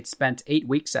 Yeah, it spent 8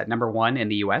 weeks at number 1 in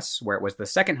the U.S., where it was the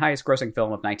second highest grossing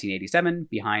film of 1987,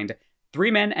 behind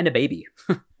Three Men and a Baby.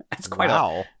 That's quite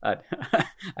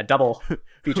a double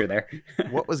feature there.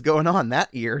 What was going on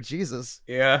that year? Jesus.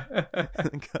 Yeah.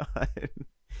 God.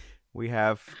 We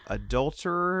have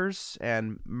adulterers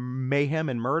and mayhem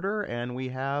and murder, and we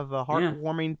have a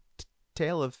heartwarming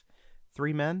tale of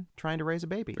 3 men trying to raise a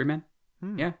baby. 3 men.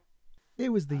 Yeah. It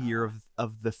was the year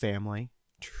of the family,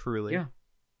 truly. Yeah.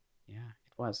 Yeah,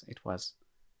 it was.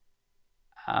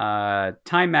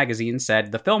 Time magazine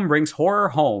said, the film brings horror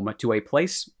home to a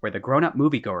place where the grown-up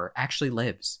moviegoer actually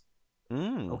lives.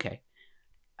 Okay.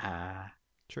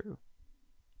 True.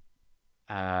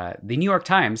 The New York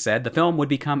Times said the film would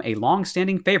become a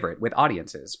long-standing favorite with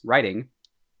audiences, writing,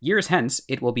 years hence,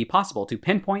 it will be possible to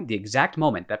pinpoint the exact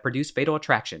moment that produced Fatal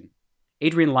Attraction,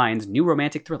 Adrian Lyne's new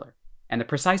romantic thriller, and the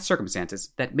precise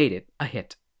circumstances that made it a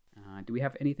hit. Do we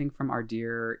have anything from our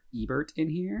dear Ebert in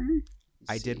here?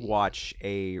 I did watch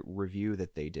a review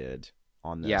that they did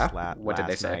on this what did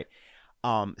they say?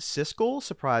 Night. Siskel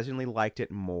surprisingly liked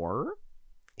it more.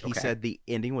 He said the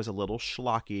ending was a little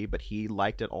schlocky, but he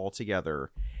liked it altogether.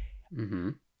 Mm-hmm.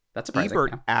 That's surprising.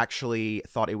 Ebert actually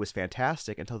thought it was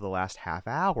fantastic until the last half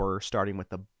hour, starting with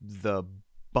the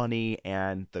bunny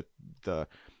and the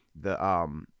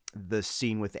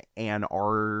scene with Anne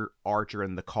Archer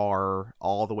in the car,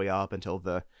 all the way up until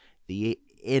the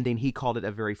ending. He called it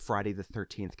a very Friday the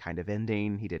 13th kind of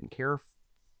ending. He didn't care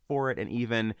for it, and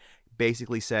even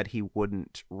basically said he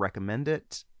wouldn't recommend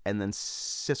it. And then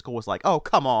Siskel was like, "Oh,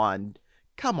 come on,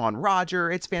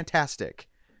 Roger, it's fantastic."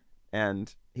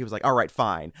 And he was like, "All right,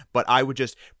 fine, but I would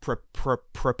just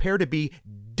prepare to be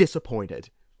disappointed."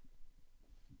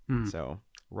 So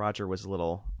Roger was a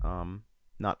little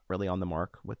not really on the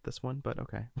mark with this one, but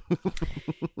okay.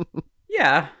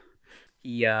 Yeah,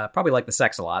 he probably liked the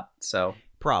sex a lot, so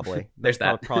probably there's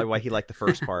that. Probably why he liked the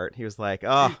first part. He was like,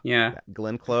 "Oh, yeah,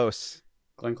 Glenn Close."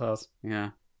 Glenn Close. Yeah.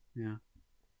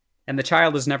 And the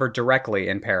child is never directly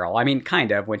in peril. I mean,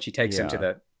 kind of when she takes him to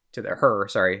them.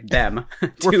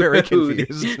 We're very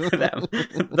confused. Them.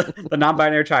 The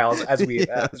non-binary child, as we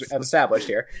have established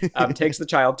here, takes the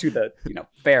child to the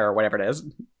fair or whatever it is.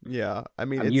 Yeah, I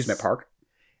mean, amusement park.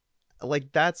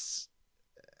 Like that's,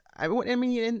 I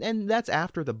mean, and that's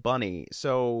after the bunny.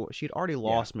 So she'd already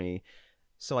lost me.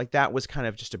 So like that was kind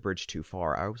of just a bridge too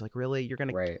far. I was like, really, you're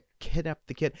gonna kidnap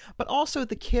the kid? But also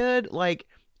the kid like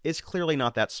is clearly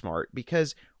not that smart,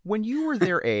 because when you were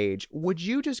their age, would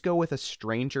you just go with a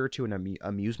stranger to an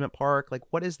amusement park? Like,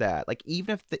 what is that? Like,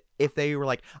 even if they were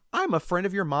like, "I'm a friend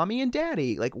of your mommy and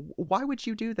daddy," like, why would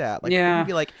you do that? Like, you'd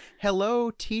be like, "Hello,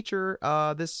 teacher.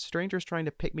 This stranger's trying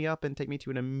to pick me up and take me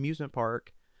to an amusement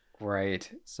park."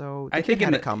 Right. So I think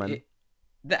had it coming.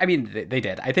 I mean, they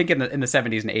did. I think in the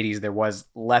 70s and 80s there was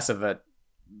less of a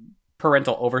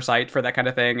parental oversight for that kind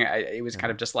of thing. It was kind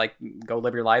of just like, go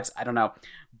live your lives. I don't know,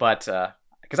 but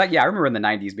because I remember in the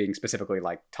 90s being specifically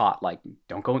like taught like,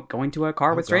 don't go into a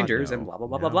car with strangers and blah blah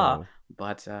blah blah blah.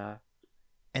 But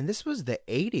and this was the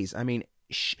 80s. I mean,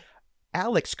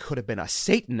 Alex could have been a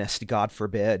Satanist, God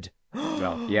forbid.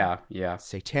 Well, yeah.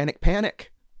 Satanic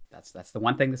panic. That's the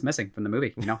one thing that's missing from the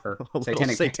movie. Her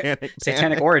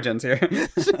satanic origins here.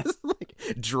 Just like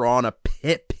drawn a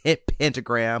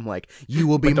pentagram, like, "You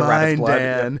will be mine,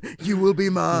 Dan. You will be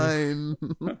mine."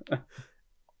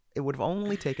 It would have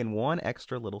only taken one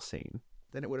extra little scene.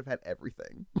 Then it would have had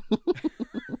everything.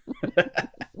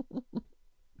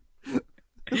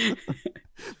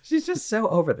 She's just so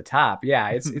over the top. Yeah,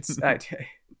 it's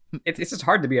just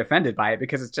hard to be offended by it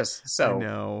because it's just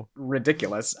so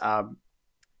ridiculous.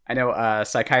 I know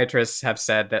psychiatrists have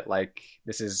said that like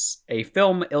this is a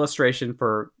film illustration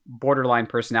for borderline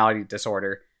personality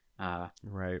disorder,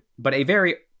 right? But a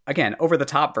very, again, over the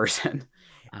top version.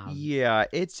 Yeah,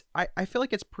 it's. I feel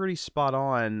like it's pretty spot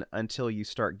on until you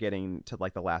start getting to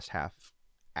like the last half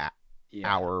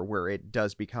hour, where it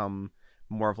does become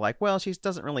more of like, well, she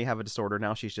doesn't really have a disorder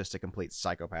now; she's just a complete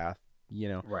psychopath,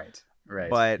 Right.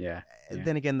 But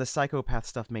then again, the psychopath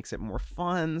stuff makes it more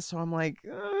fun. So I'm like.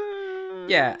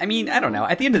 Yeah, I mean, I don't know.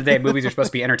 At the end of the day, movies are supposed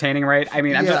to be entertaining, right? I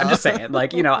mean, I'm just saying,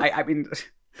 like, I mean,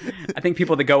 I think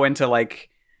people that go into like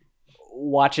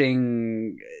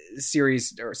watching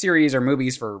series or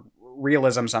movies for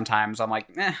realism sometimes, I'm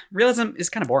like, realism is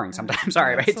kind of boring sometimes.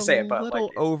 Sorry, I hate to say it, but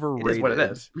like, overrated. It is what it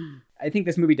is. I think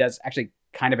this movie does actually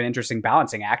kind of an interesting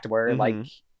balancing act where like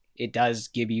it does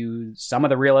give you some of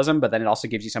the realism, but then it also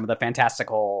gives you some of the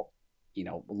fantastical,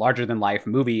 larger than life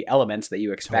movie elements that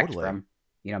you expect from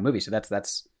movies. So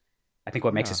that's I think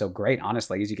what makes it so great,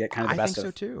 honestly, is you get kind of the best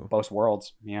of both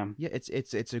worlds. Yeah,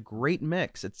 it's a great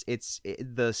mix.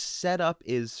 The setup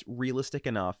is realistic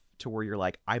enough to where you're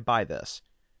like, I buy this,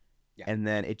 and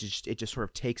then it just sort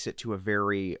of takes it to a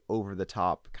very over the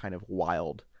top kind of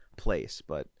wild place.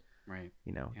 But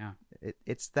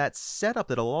it's that setup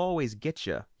that'll always get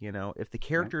you. If the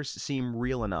characters seem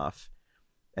real enough,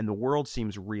 and the world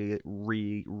seems real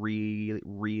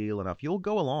enough, you'll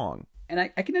go along. And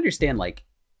I can understand, like,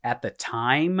 at the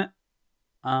time,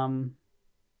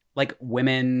 like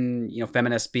women,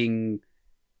 feminists being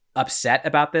upset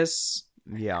about this.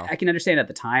 Yeah. I can understand at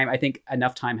the time. I think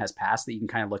enough time has passed that you can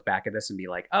kind of look back at this and be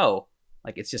like, oh,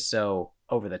 like it's just so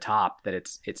over the top that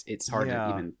it's hard to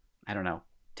even, I don't know,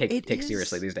 take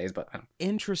seriously these days. But I don't.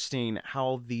 Interesting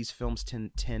how these films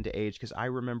tend to age, because I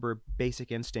remember Basic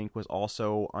Instinct was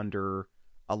also under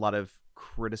a lot of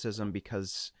criticism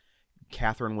because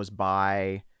Catherine was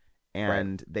bi,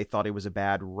 and they thought it was a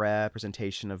bad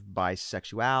representation of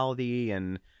bisexuality,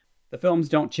 and the films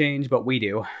don't change, but we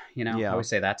do. I always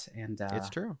say that, and it's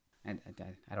true. And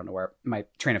I don't know where my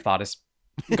train of thought is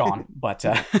gone, but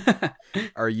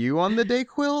are you on the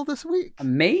Dayquil this week?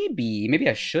 Maybe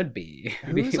I should be.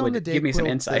 Maybe Who's on the Dayquil give me some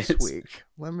insights this week.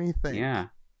 Let me think. Yeah.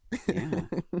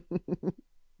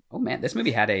 Oh man, this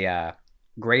movie had a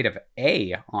grade of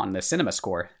A on the Cinema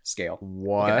Score scale.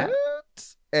 What?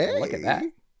 Look at that.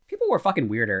 People were fucking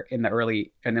weirder in the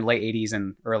late 80s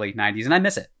and early 90s, and I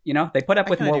miss it. They put up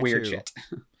with more weird shit.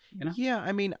 you know? Yeah,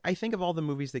 I mean, I think of all the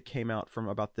movies that came out from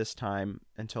about this time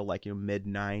until like, mid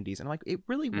 90s, and like it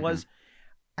really was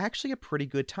actually a pretty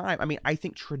good time. I mean, I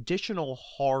think traditional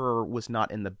horror was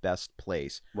not in the best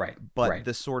place. Right. But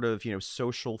the sort of,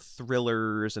 social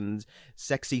thrillers and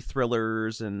sexy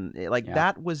thrillers and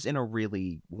that was in a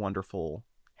really wonderful,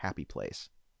 happy place.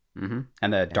 Mm-hmm.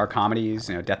 And the dark comedies,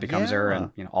 Death Becomes Her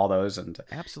and, all those. And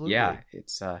absolutely. Yeah,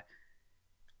 it's,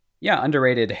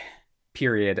 underrated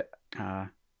period. I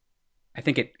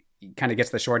think it kind of gets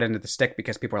the short end of the stick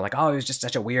because people are like, oh, it was just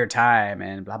such a weird time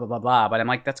and blah, blah, blah, blah. But I'm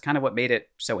like, that's kind of what made it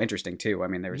so interesting too. I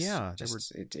mean, there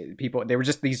was they were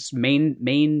just these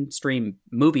mainstream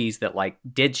movies that like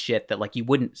did shit that like you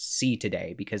wouldn't see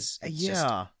today because it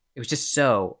was just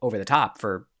so over the top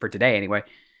for today anyway.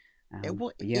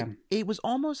 It was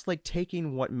almost like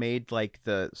taking what made like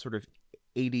the sort of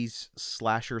 80s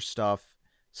slasher stuff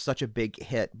such a big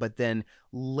hit, but then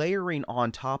layering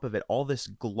on top of it all this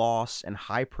gloss and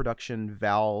high production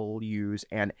values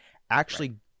and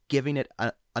actually giving it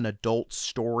an adult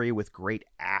story with great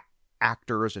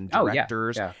actors and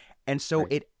directors. And so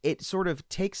it sort of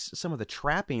takes some of the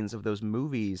trappings of those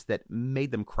movies that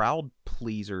made them crowd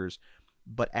pleasers,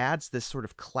 but adds this sort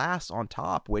of class on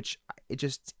top, which it's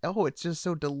just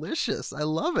so delicious. I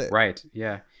love it. Right.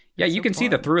 Yeah. Yeah, you can see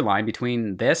the through line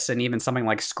between this and even something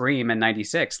like Scream in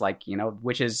 96, like,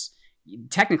 which is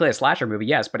technically a slasher movie,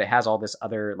 yes, but it has all this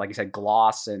other, like you said,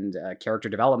 gloss and character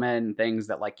development and things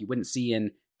that like you wouldn't see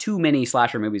in too many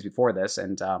slasher movies before this.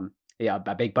 And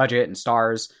a big budget and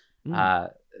stars.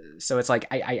 So it's like,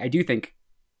 I do think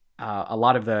a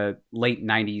lot of the late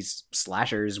 90s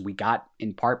slashers we got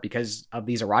in part because of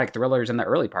these erotic thrillers in the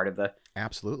early part of the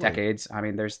decades. I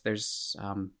mean, there's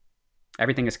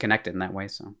everything is connected in that way.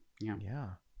 So yeah.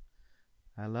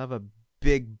 I love a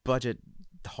big budget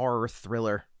horror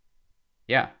thriller.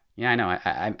 Yeah, I know.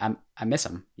 I miss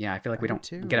them. Yeah, I feel like we don't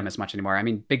get them as much anymore. I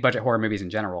mean, big budget horror movies in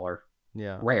general are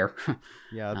rare.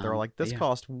 Yeah, they're like, this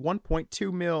cost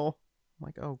 1.2 mil. I'm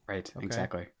like, oh, right, okay.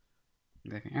 Exactly.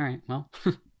 All right, well,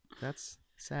 that's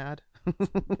sad.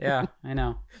 Yeah, I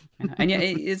know. And yeah,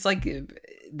 it's like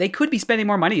they could be spending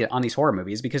more money on these horror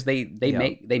movies because they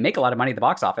make a lot of money at the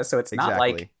box office. So it's not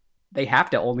like they have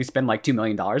to only spend like $2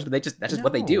 million, but that's just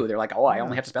what they do. They're like, oh, I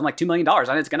only have to spend like $2 million,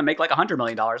 and it's going to make like $100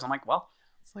 million. I'm like, well,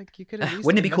 it's like you could. At least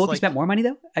wouldn't it be cool if you spent more money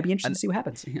though? I'd be interested to see what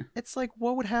happens. Yeah. It's like,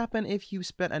 what would happen if you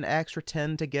spent an extra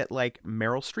 10 to get like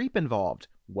Meryl Streep involved?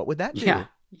 What would that do? Yeah.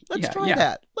 Let's try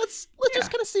that. Let's just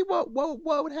kind of see what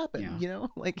would happen.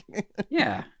 Like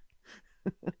yeah.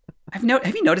 Have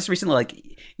you noticed recently, like,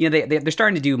 they're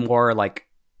starting to do more like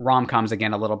rom-coms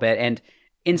again a little bit, and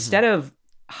instead of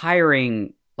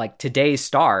hiring like today's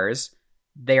stars,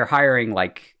 they are hiring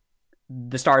like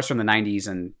the stars from the 90s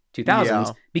and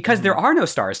 2000s because there are no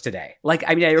stars today. Like,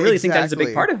 I mean, I really think that's a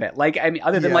big part of it. Like, I mean,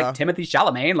 other than like Timothy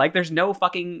Chalamet, like there's no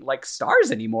fucking like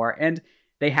stars anymore, and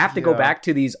they have to go back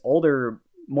to these older,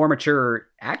 more mature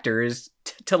actors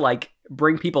to like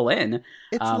bring people in.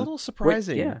 It's a little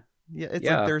surprising. Yeah, it's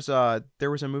like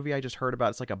there was a movie I just heard about.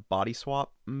 It's like a body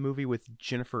swap movie with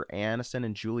Jennifer Aniston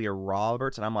and Julia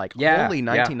Roberts, and I'm like, holy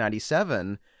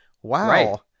 1997. Wow.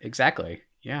 Right. Exactly.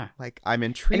 Yeah. Like, I'm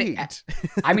intrigued.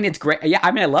 I mean, it's great. Yeah. I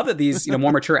mean, I love that these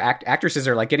more mature actresses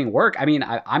are like getting work. I mean,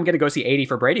 I'm going to go see 80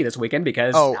 for Brady this weekend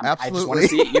because I just want to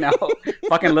see,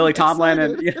 fucking Lily Tomlin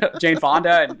and Jane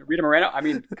Fonda and Rita Moreno. I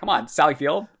mean, come on, Sally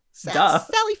Field. Duh.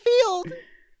 Sally Field.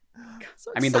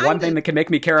 So I mean, the one thing that can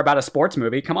make me care about a sports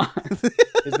movie, come on,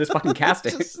 is this fucking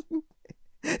casting.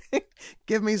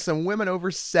 Give me some women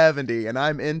over 70 and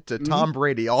I'm into Tom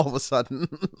Brady all of a sudden.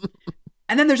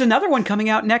 And then there's another one coming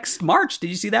out next March. Did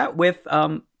you see that with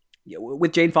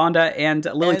Jane Fonda and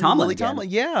Lily Tomlin? Lily Tomlin,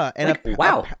 yeah. And like,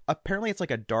 wow. Apparently it's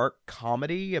like a dark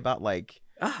comedy about like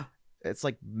it's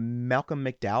like Malcolm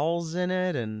McDowell's in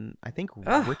it, and I think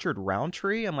Richard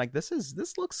Roundtree. I'm like, this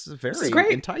looks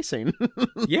very enticing.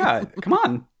 Yeah, come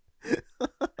on.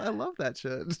 I love that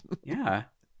shit. Yeah.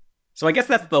 So I guess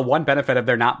that's the one benefit of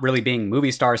there not really being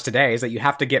movie stars today, is that you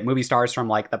have to get movie stars from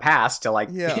like the past to like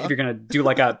if you're gonna do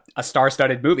like a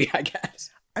star-studded movie, I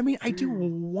guess. I mean, I do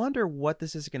wonder what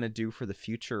this is gonna do for the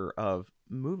future of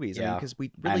movies. I mean, because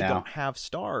we really don't have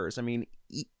stars. I mean,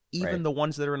 even the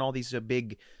ones that are in all these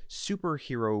big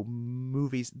superhero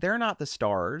movies, they're not the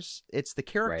stars. It's the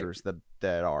characters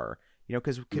that are.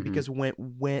 Because when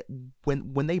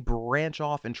they branch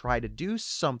off and try to do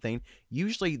something,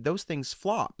 usually those things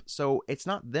flop. So it's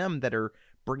not them that are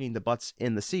bringing the butts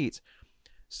in the seats.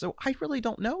 So I really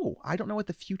don't know. I don't know what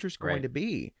the future's going to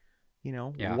be.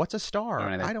 What's a star?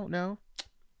 I don't know.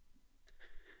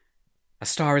 A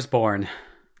Star is Born.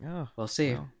 Oh, we'll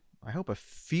see. Well, I hope a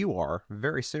few are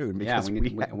very soon Yeah, because we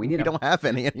need we 'em. don't have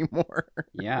any anymore.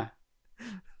 Yeah.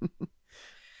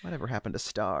 Whatever happened to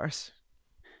stars?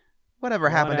 Whatever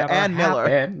happened to Ann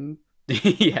Miller?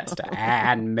 Yes, to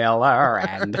Ann Miller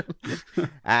and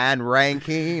Anne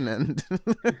Rankin and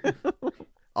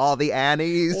all the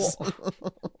Annies.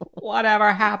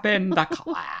 whatever happened to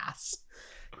Class?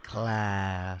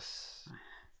 Class.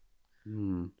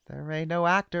 Hmm. There ain't no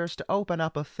actors to open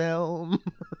up a film.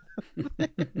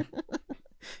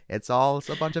 It's a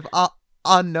bunch of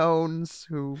unknowns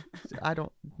who I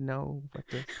don't know what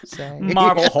to say.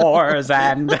 Marvel whores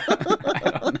and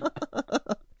I don't know.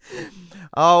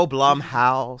 Oh,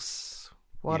 Blumhouse.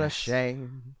 What a Yes.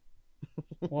 shame.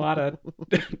 What a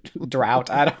drought.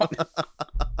 I don't know.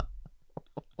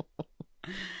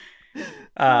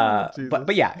 Jesus.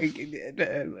 But yeah.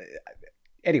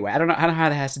 Anyway, I don't know how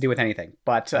that has to do with anything,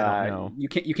 but I don't know.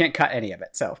 you can't cut any of it.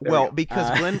 So there we Well, go.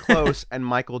 because Glenn Close and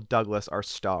Michael Douglas are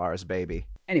stars, baby.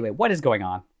 Anyway, what is going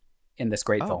on in this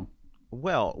great Oh. film?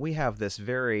 Well, we have this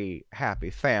very happy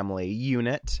family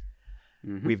unit.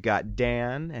 Mhm. We've got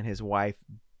Dan and his wife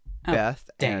Oh, Beth,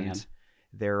 Dan. and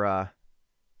their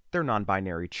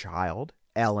non-binary child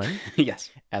Ellen. Yes,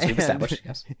 as we've And established.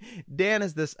 Yes. Dan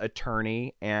is this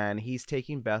attorney, and he's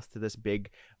taking Beth to this big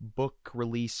book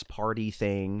release party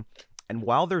thing. And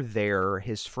while they're there,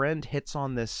 his friend hits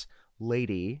on this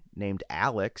lady named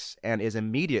Alex and is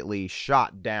immediately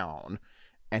shot down.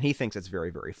 And he thinks it's very,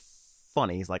 very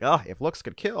funny. He's like, oh, if looks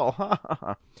could kill.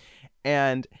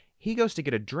 And he goes to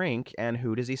get a drink, and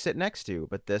who does he sit next to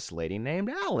but this lady named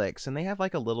Alex? And they have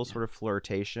like a little sort of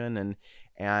flirtation,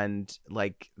 and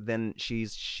like then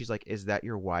she's like, is that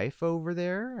your wife over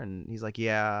there? And he's like,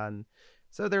 yeah. And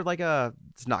so they're like,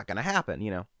 it's not gonna happen, you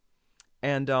know.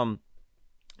 And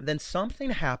then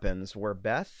something happens where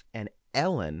Beth and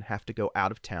Ellen have to go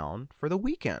out of town for the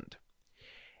weekend.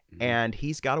 And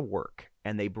he's got to work,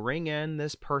 and they bring in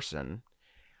this person.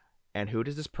 And who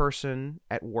does this person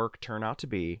at work turn out to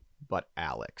be but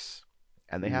Alex?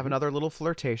 And they have another little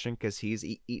flirtation because he's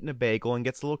eating a bagel and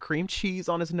gets a little cream cheese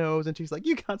on his nose, and she's like,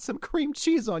 you got some cream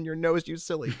cheese on your nose, you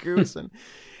silly goose.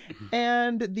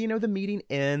 And you know, the meeting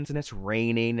ends and it's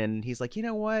raining, and he's like, you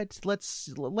know what,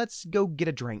 let's go get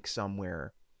a drink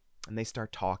somewhere. And they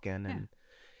start talking,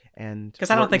 and Because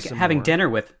I don't flirting think some having more. dinner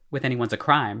with anyone's a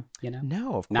crime, you know? No,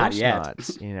 of course Not yet.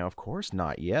 not. You know, of course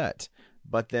not yet.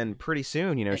 But then pretty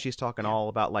soon, you know, she's talking all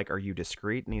about like, are you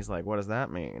discreet? And he's like, what does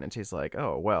that mean? And she's like,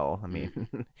 oh, well, I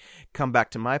mean, come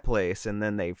back to my place. And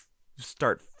then they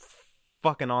start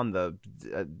fucking on the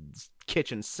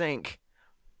kitchen sink.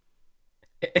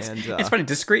 It's And, it's funny.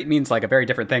 Discreet means like a very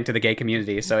different thing to the gay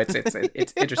community, so it's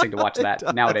interesting to watch It that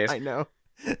does, nowadays. I know.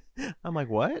 I'm like,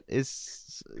 what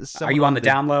is? Are someone you on the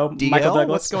down low, DL? Michael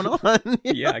Douglas? What's going on?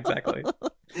 Yeah, exactly.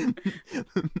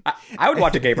 I would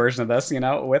watch a gay version of this, you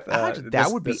know, with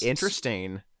that would be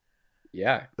interesting.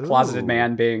 Yeah, closeted Ooh.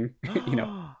 man being, you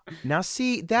know, Now,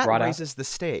 see, that brought out. raises the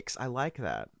stakes. I like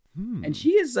that. and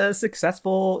she is a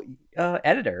successful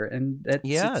editor, and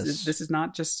Yes. this is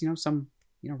not just, you know, some,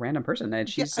 you know, random person, and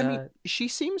she's I mean, she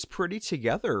seems pretty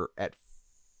together at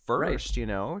first. You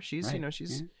know, she's Right, you know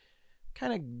she's yeah.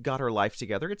 kind of got her life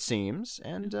together. It seems,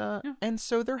 and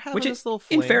so they're having Which, this little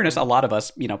fling. in fairness, a lot of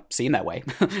us, you know, seem that way.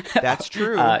 That's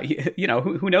true. You know,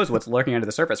 who knows what's lurking under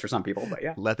the surface for some people, but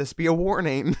yeah. Let this be a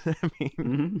warning. I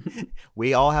mean,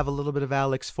 we all have a little bit of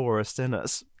Alex Forrest in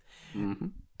us. Mm-hmm.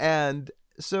 And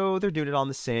so they're doing it on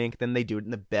the sink, then they do it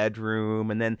in the bedroom,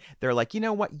 and then they're like, you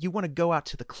know what, you want to go out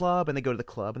to the club? And they go to the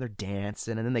club and they're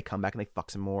dancing, and then they come back and they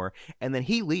fuck some more. And then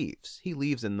he leaves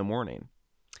in the morning,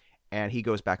 and he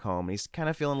goes back home, and he's kind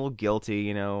of feeling a little guilty,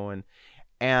 you know.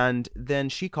 And then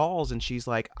she calls, and she's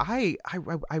like, I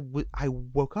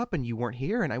woke up and you weren't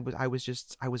here, and I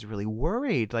was really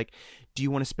worried. Like, do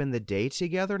you want to spend the day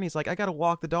together? And he's like, I gotta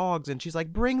walk the dogs. And she's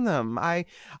like, bring them. I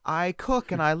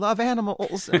cook and I love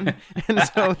animals. And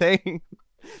so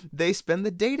they spend the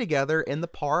day together in the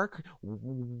park,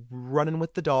 running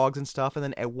with the dogs and stuff. And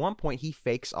then at one point he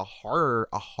fakes a heart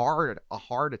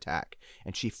attack,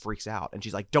 and she freaks out, and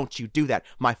she's like, don't you do that.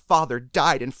 My father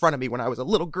died in front of me when I was a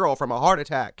little girl from a heart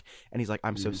attack. And he's like,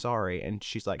 I'm so sorry. And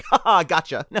she's like, haha,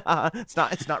 gotcha.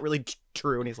 It's not really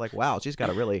true. And he's like, wow, she's got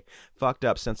a really fucked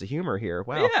up sense of humor here.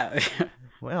 Wow. Yeah.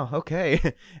 Well,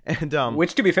 okay. And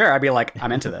Which, to be fair, I'd be like,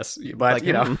 I'm into this, but like,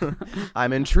 you know,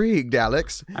 I'm intrigued,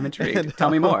 Alex. I'm intrigued. And, Tell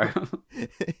me more.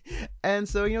 And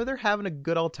so, you know, they're having a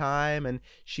good old time, and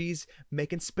she's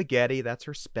making spaghetti. That's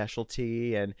her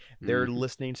specialty. And they're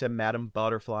listening to Madame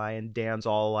Butterfly, and Dan's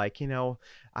all like, you know,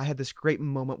 I had this great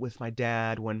moment with my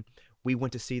dad when we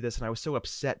went to see this, and I was so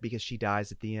upset because she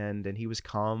dies at the end, and he was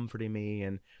comforting me.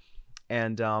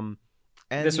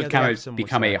 And this you would know, they kind have of some more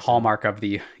become a sex. hallmark of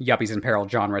the Yuppies in Peril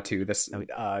genre too. This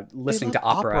listening to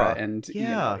love opera, opera. and you Yeah.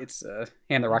 know, it's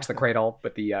Hand That Rocks the Cradle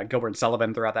with the Gilbert and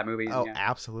Sullivan throughout that movie. Oh, Yeah.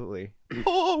 absolutely.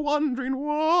 Oh, wandering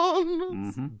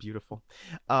one. Mhm. Beautiful.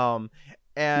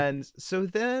 And so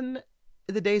then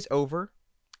the day's over,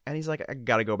 and he's like, I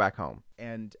gotta go back home.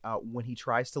 And when he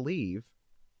tries to leave,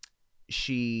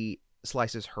 she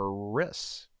slices her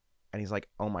wrists, and he's like,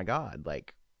 oh my God,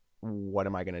 like, what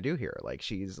am I gonna do here? Like,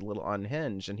 she's a little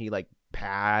unhinged, and he like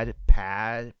patches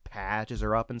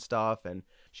her up and stuff, and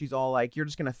she's all like, you're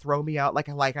just gonna throw me out like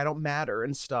I don't matter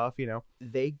and stuff, you know.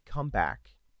 They come back,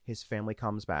 his family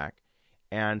comes back,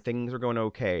 and things are going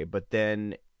okay, but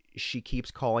then she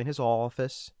keeps calling his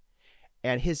office,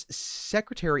 and his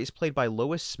secretary is played by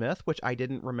Lois Smith, which I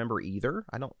didn't remember either.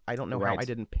 I don't know how Right. I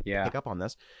didn't Yeah. pick up on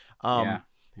this. Yeah.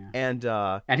 And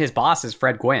And his boss is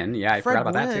Fred Gwynn. Yeah, I Fred forgot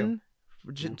about that too.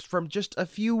 Gwynn, from just a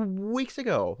few weeks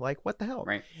ago. Like, what the hell?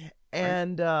 Right.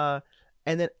 And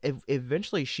then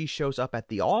eventually she shows up at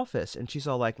the office, and she's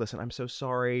all like, listen, I'm so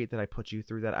sorry that I put you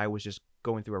through that. I was just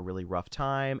going through a really rough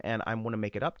time, and I want to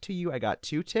make it up to you. I got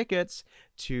 2 tickets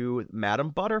to Madame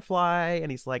Butterfly.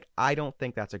 And he's like, I don't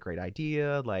think that's a great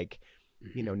idea. Like,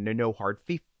 you know, no hard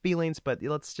feelings, but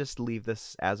let's just leave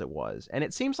this as it was. And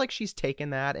it seems like she's taken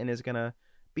that and is gonna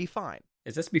be fine.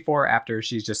 Is this before or after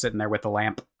she's just sitting there with the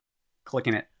lamp,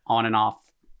 clicking it on and off?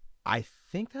 I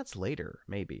think that's later,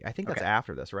 maybe. I think that's Okay.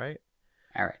 after this, right?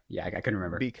 All right. Yeah, I couldn't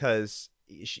remember. Because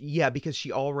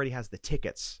she already has the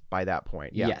tickets by that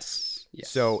point. Yeah. Yes.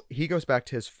 So he goes back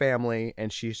to his family,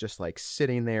 and she's just like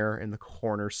sitting there in the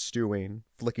corner stewing,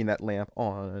 flicking that lamp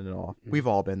on and off. We've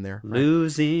all been there. Right?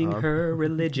 Losing her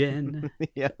religion.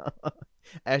 Yeah.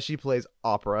 As she plays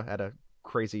opera at a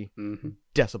crazy Mhm.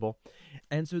 decibel.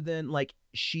 And so then, like,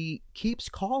 she keeps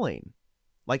calling.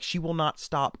 Like, she will not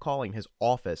stop calling his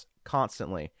office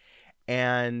constantly.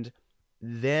 And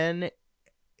then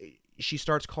she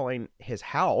starts calling his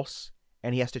house,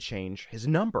 and he has to change his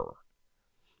number.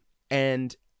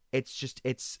 And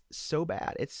it's so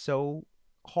bad. It's so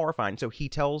horrifying. So he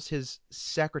tells his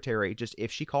secretary, just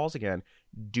if she calls again,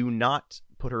 do not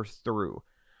put her through.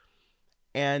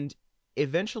 And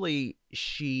eventually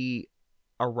she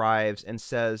arrives and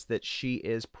says that she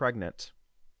is pregnant,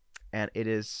 and it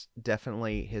is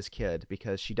definitely his kid,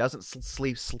 because she doesn't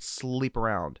sleep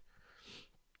around.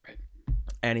 Right.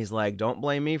 And he's like, don't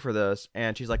blame me for this.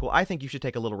 And she's like, well, I think you should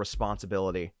take a little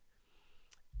responsibility.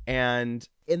 And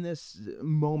in this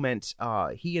moment,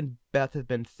 he and Beth have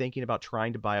been thinking about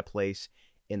trying to buy a place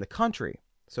in the country.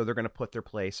 So they're going to put their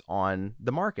place on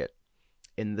the market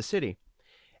in the city.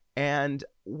 And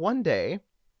one day,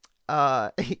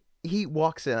 he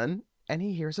walks in, and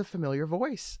he hears a familiar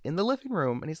voice in the living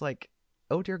room. And he's like,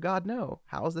 oh, dear God, no.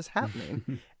 How is this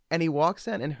happening? And he walks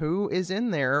in, and who is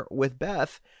in there with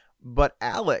Beth but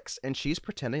Alex? And she's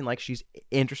pretending like she's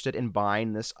interested in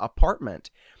buying this apartment.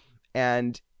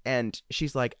 And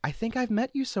she's like, I think I've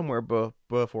met you somewhere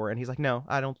before. And he's like, no,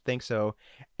 I don't think so.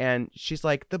 And she's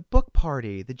like, the book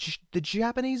party, the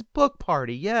Japanese book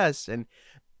party. Yes. And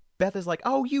Beth is like,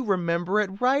 oh, you remember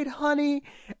it, right, honey?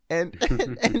 And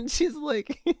she's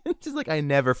like, I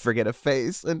never forget a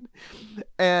face.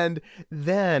 And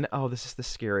then, oh, this is the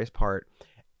scariest part.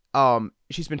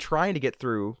 She's been trying to get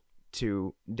through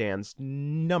to Dan's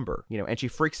number, you know, and she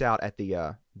freaks out at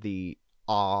the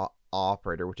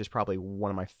operator, which is probably one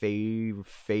of my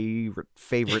favorite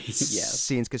Yes.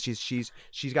 scenes, because she's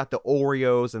got the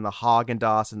Oreos and the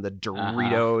Haagen-Dazs and the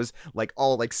Doritos like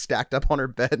all like stacked up on her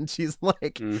bed, and she's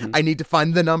like, Mhm. I need to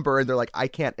find the number, and they're like, I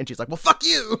can't, and she's like, well, fuck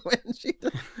you. And she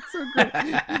does it so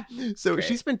great. So Great.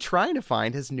 she's been trying to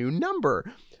find his new number.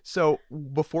 So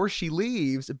before she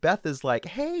leaves, Beth is like,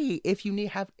 hey, if you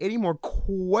have any more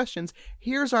questions,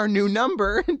 here's our new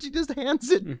number. And she just hands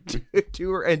it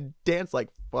to her, and Dan's like,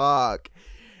 fuck.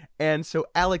 And so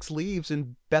Alex leaves,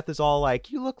 and Beth is all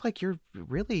like, you look like you're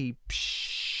really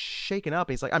shaken up.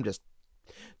 And he's like, I'm just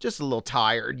a little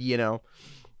tired, you know.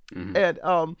 Mhm.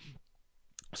 And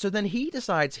so then he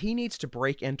decides he needs to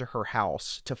break into her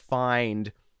house to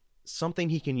find something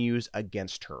he can use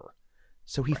against her.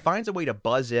 So he finds a way to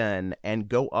buzz in and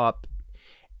go up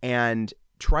and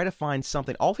try to find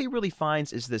something. All he really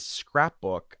finds is this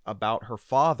scrapbook about her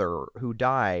father, who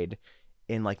died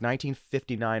in like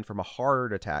 1959 from a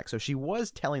heart attack. So she was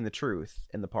telling the truth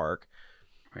in the park.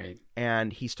 Right.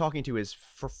 And he's talking to his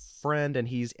friend, and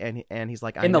he's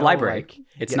like, I In the know, library. like,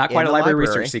 It's yeah, not in quite a the library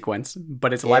library. research sequence,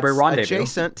 but it's a library rendezvous.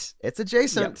 It's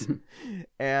adjacent. Yep.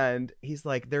 And he's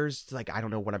like, there's like, I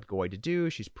don't know what I'm going to do.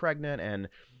 She's pregnant, and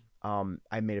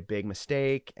I made a big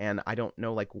mistake, and I don't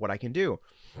know like what I can do.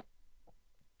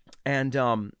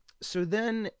 And So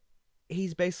then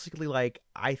he's basically like,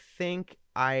 I think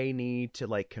I need to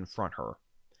like confront her.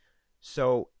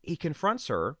 So he confronts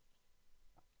her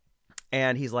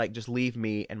and he's like, just leave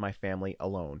me and my family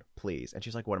alone, please. And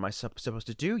she's like, what am I supposed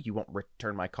to do? You won't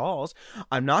return my calls.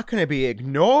 I'm not going to be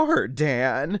ignored,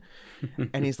 Dan.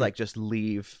 And he's like, just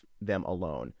leave them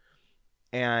alone.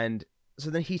 And so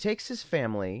then he takes his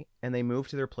family and they move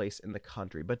to their place in the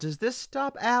country. But does this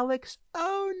stop Alex?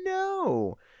 Oh,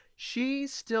 no.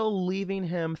 She's still leaving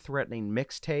him, threatening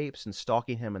mixtapes and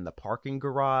stalking him in the parking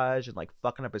garage and like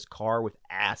fucking up his car with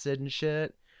acid and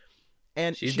shit.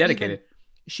 And she's dedicated.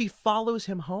 She follows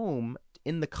him home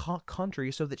in the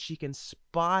country so that she can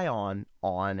spy on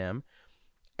him.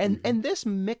 And this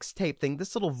mixtape thing,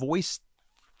 this little voice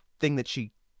thing that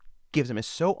she gives him is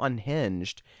so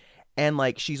unhinged. And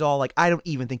like she's all like, I don't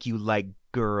even think you like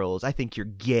girls. I think you're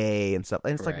gay and stuff.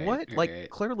 And it's like, what? Like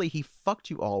clearly he fucked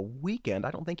you all weekend.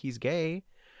 I don't think he's gay.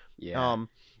 Yeah.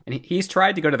 And he's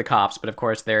tried to go to the cops, but of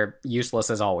course they're useless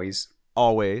as always.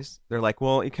 Always. They're like,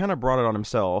 well, he kind of brought it on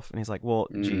himself. And he's like, well,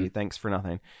 gee, thanks for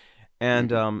nothing.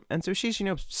 And and so she's,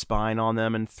 spying on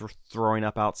them and throwing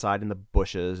up outside in the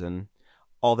bushes and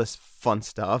all this fun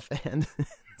stuff. And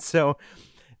so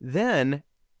then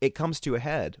it comes to a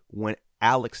head when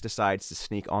Alex decides to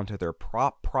sneak onto their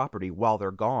property while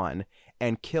they're gone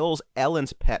and kills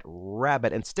Ellen's pet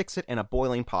rabbit and sticks it in a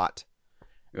boiling pot.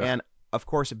 Ugh. And, of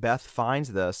course, Beth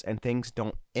finds this and things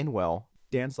don't end well.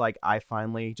 Dan's like, I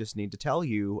finally just need to tell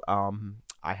you,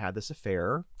 I had this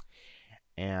affair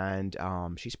and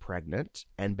she's pregnant.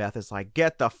 And Beth is like,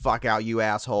 get the fuck out, you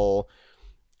asshole.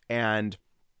 And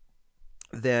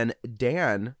then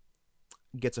Dan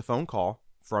gets a phone call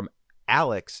from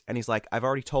Alex and he's like, I've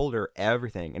already told her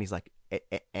everything. And he's like,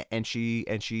 and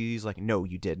she's like, no,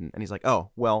 you didn't. And he's like,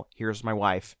 oh, well, here's my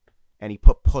wife. And he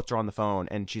puts her on the phone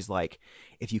and she's like,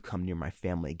 if you come near my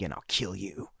family again, I'll kill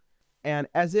you. And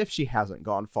as if she hasn't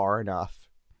gone far enough,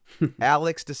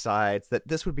 Alex decides that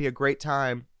this would be a great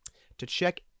time to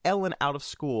check Ellen out of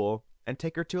school and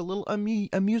take her to a little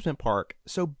amusement park.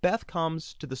 So Beth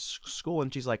comes to the school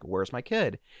and she's like, where's my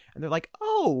kid? And they're like,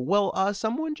 oh, well,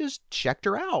 someone just checked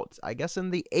her out. I guess in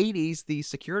the 80s, the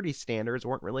security standards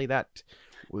weren't really that...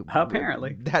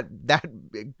 Apparently.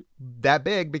 That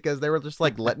big because they were just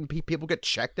like letting people get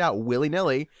checked out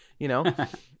willy-nilly,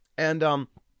 And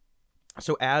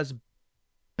so as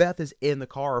Beth is in the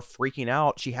car freaking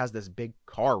out, she has this big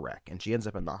car wreck and she ends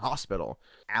up in the hospital.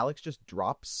 Alex just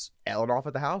drops Ellen off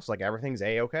at the house like everything's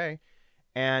A-okay.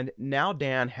 And now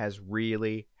Dan has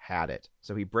really had it.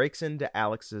 So he breaks into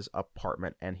Alex's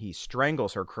apartment and he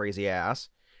strangles her crazy ass,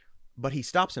 but he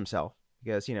stops himself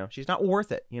because, she's not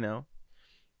worth it,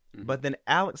 But then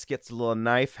Alex gets a little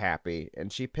knife happy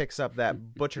and she picks up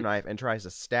that butcher knife and tries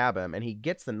to stab him, and he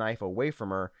gets the knife away from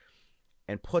her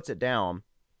and puts it down.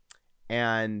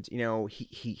 And,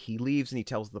 he leaves and he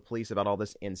tells the police about all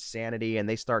this insanity, and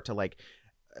they start to like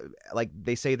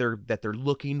they say they're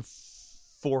looking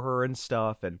for her and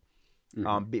stuff. And,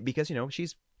 because,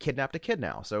 she's kidnapped a kid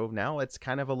now. So now it's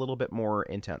kind of a little bit more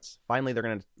intense. Finally, they're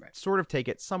going to sort of take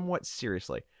it somewhat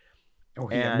seriously. Oh,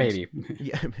 yeah, maybe.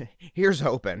 Yeah, here's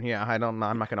hoping. Yeah, I'm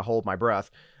not going to hold my breath.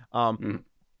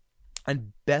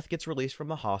 And Beth gets released from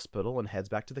the hospital and heads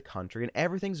back to the country, and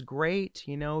everything's great.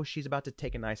 She's about to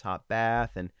take a nice hot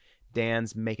bath, and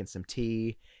Dan's making some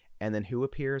tea. And then who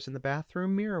appears in the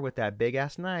bathroom mirror with that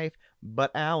big-ass knife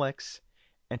but Alex?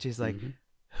 And she's like,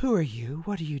 who are you?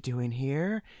 What are you doing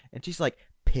here? And she's like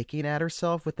picking at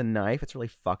herself with the knife. It's really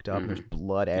fucked up. There's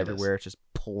blood everywhere. It's just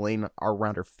pulling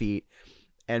around her feet.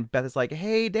 And Beth is like,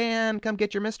 hey, Dan, come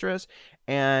get your mistress.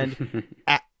 And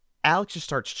Alex just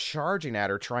starts charging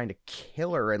at her, trying to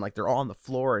kill her, and like they're all on the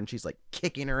floor, and she's like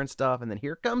kicking her and stuff. And then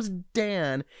here comes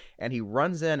Dan, and he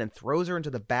runs in and throws her into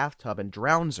the bathtub and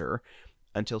drowns her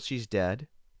until she's dead.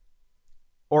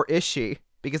 Or is she?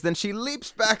 Because then she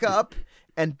leaps back up,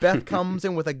 and Beth comes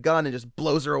in with a gun and just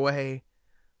blows her away.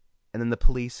 And then the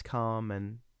police come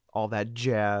and all that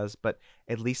jazz, but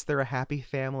at least they're a happy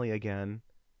family again.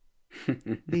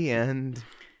 The end.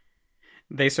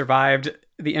 They survived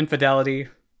the infidelity,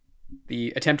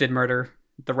 the attempted murder,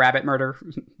 the rabbit murder,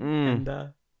 and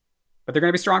but they're going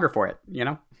to be stronger for it,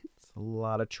 It's a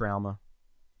lot of trauma.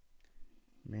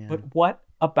 Man. But what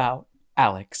about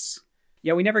Alex?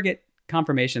 Yeah, we never get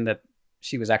confirmation that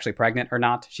she was actually pregnant or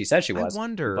not. She said she was. I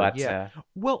wonder. But, yeah.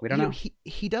 Well, we don't know.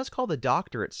 He does call the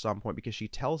doctor at some point because she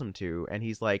tells him to, and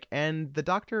he's like, and the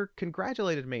doctor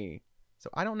congratulated me. So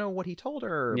I don't know what he told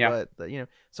her, but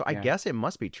so I guess it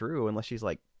must be true unless she's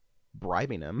like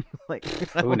bribing him. Like,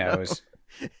 who knows?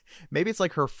 Maybe it's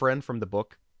like her friend from the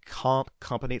book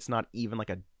company. It's not even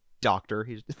like a doctor.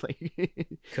 He's just like,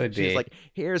 Could she's be. like,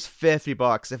 here's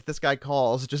 $50 if this guy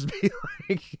calls. Just be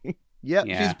like, yep,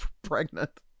 Yeah. she's pregnant.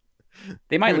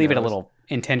 They might Who leave it a knows? little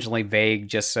intentionally vague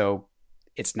just so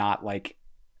it's not like,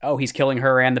 oh, he's killing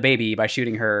her and the baby by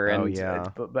shooting her. And, Oh, yeah.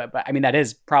 But I mean, that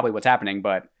is probably what's happening,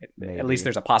 but Maybe. at least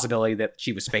there's a possibility that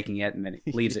she was faking it, and then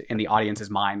it leaves it in the audience's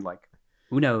mind like,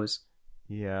 who knows?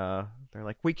 Yeah, they're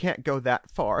like, we can't go that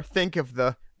far. Think of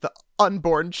the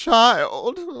unborn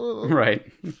child. Right.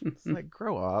 It's like,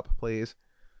 grow up, please.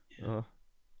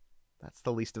 That's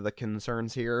the least of the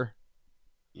concerns here.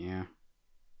 Yeah.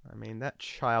 I mean, that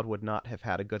child would not have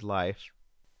had a good life.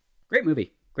 Great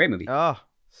movie. Great movie. Oh,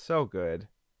 so good.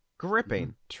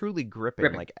 Gripping. Truly gripping.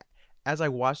 Gripping. Like, as I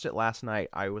watched it last night,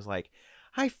 I was like,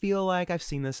 I feel like I've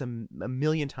seen this a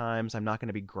million times. I'm not going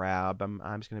to be grabbed. I'm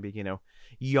just going to be,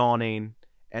 yawning.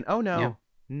 And oh no. Yeah.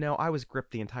 No, I was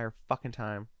gripped the entire fucking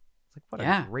time. It's like, what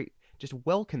Yeah. a great, just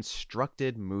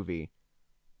well-constructed movie.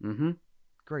 Mm-hmm.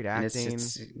 Great And acting.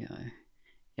 it's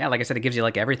yeah, like I said, it gives you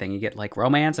like everything. You get like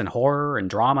romance and horror and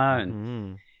drama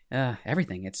and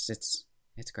everything. It's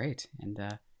great. And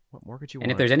What more could you and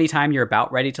want? if there's any time you're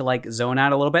about ready to like zone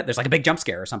out a little bit, there's like a big jump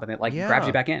scare or something that like Yeah. grabs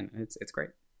you back in. It's great.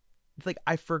 Like,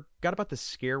 I forgot about the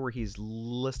scare where he's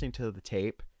listening to the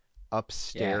tape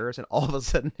upstairs, and all of a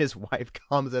sudden his wife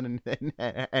comes in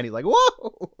and he's like,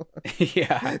 whoa!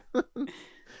 Yeah.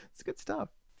 It's good stuff.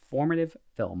 Formative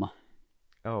film.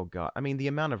 Oh, God. I mean, the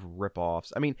amount of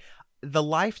ripoffs. I mean, the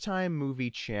Lifetime movie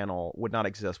channel would not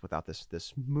exist without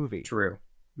this movie. True.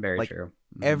 Very Like, true.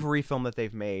 Mhm. Every film that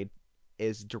they've made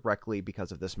is directly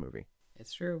because of this movie.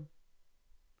 It's true.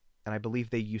 And I believe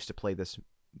they used to play this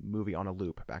movie on a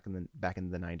loop back in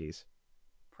the 90s.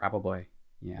 Probably.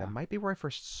 Yeah. That might be where I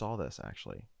first saw this,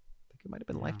 actually. I think it might have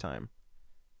been Yeah. Lifetime.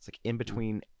 It's like in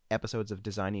between episodes of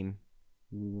Designing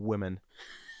Women.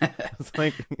 It's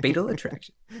like Fatal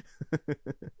Attraction.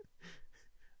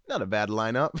 Not a bad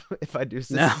lineup, if I do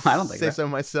say, No, I don't think say so. so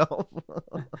myself.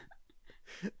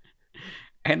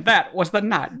 And that was the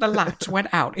night the lights went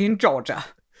out in Georgia.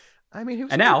 I mean,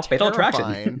 who's And now, more Fatal Attraction.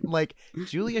 terrifying? Like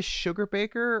Julia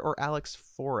Sugarbaker or Alex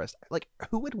Forrest? Like,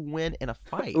 who would win in a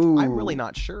fight? Ooh. I'm really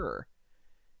not sure.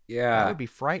 That Yeah. would be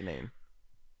frightening.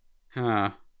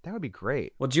 Huh. That would be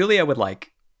great. Well, Julia would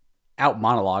like out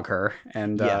monologue her,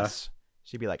 and Yes.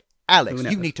 She'd be like, Alex, Who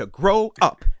you knows? need to grow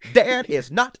up. Dad is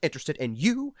not interested in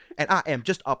you, and I am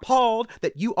just appalled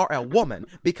that you are a woman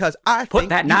because I put think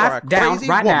that you are knife a down crazy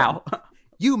right woman. now.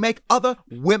 You make other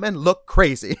women look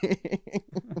crazy.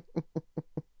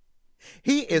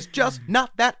 He is just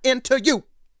not that into you.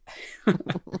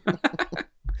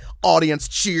 Audience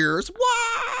cheers.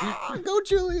 Wow! Go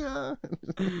Julia.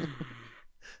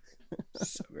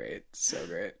 So great. So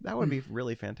great. That would be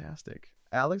really fantastic.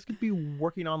 Alex could be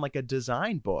working on like a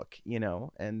design book,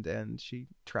 and she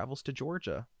travels to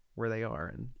Georgia where they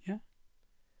are,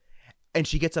 and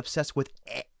she gets obsessed with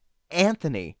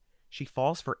Anthony. She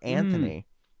falls for Anthony,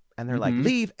 and they're like,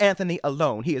 "Leave Anthony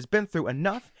alone. He has been through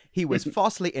enough. He was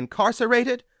falsely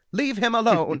incarcerated. Leave him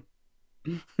alone."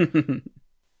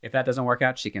 If that doesn't work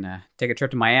out, she can take a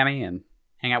trip to Miami and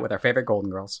hang out with our favorite Golden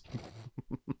Girls.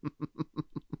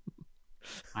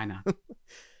 I know.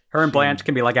 Her and Blanche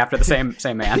can be like after the same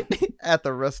man. At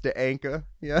the Rusty Anchor,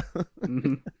 yeah.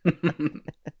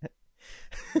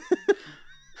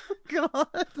 God.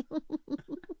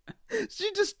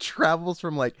 She just travels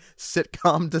from like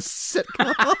sitcom to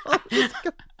sitcom.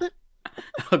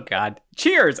 Oh God!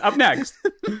 Cheers. Up next.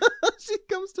 She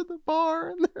comes to the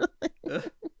bar and they're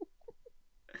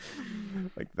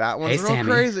like that one's Hey, real Sammy.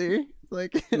 crazy.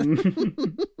 Like I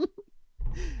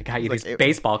got you Like, these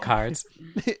baseball cards.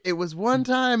 it was one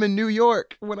time in New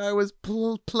York when I was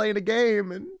playing a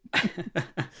game and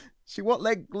she won't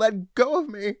let go of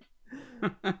me.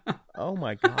 Oh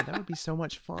my God, that would be so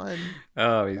much fun.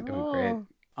 Oh, he's going Oh. great.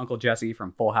 Uncle Jesse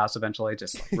from Full House eventually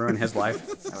just like, ruin his life.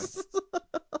 That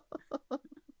would-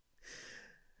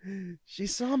 She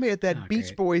saw me at that Oh, Beach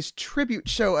great. Boys tribute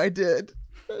show I did.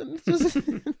 And it's just-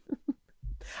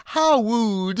 How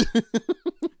wooed.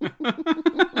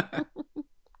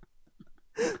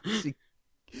 She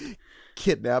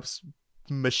kidnaps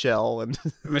Michelle and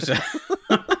Michelle.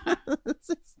 it's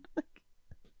just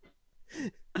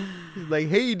like,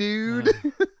 hey, dude.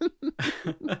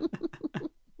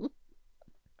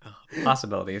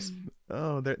 Possibilities.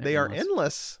 Oh, they are Endless.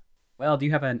 endless. Well, do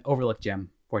you have an overlooked gem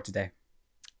for today?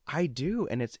 I do,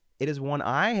 and it is one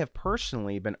I have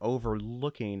personally been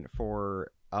overlooking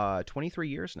for 23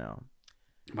 years now.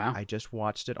 Wow. I just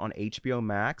watched it on HBO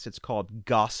Max. It's called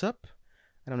Gossip.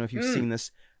 I don't know if you've seen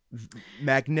this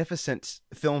magnificent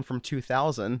film from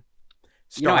 2000.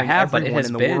 You know, I starring have, but it everyone has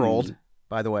in the been world.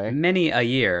 by the way. Many a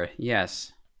year,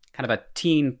 yes. Kind of a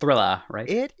teen thriller, right?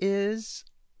 It is.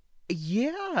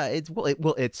 Yeah,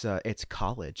 it's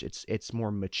college. It's more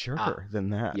mature than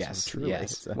that. Yes, truly.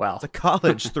 yes. It's a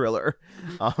college thriller,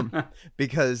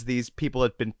 because these people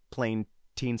had been playing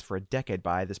teens for a decade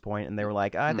by this point, and they were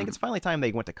like, I think it's finally time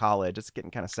they went to college. It's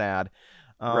getting kind of sad,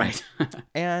 right?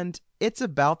 And it's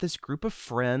about this group of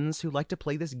friends who like to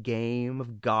play this game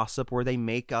of gossip where they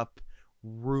make up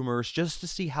rumors just to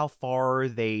see how far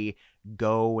they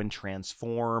go and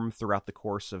transform throughout the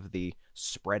course of the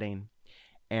spreading.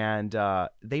 And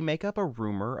they make up a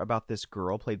rumor about this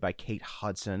girl played by Kate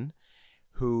Hudson,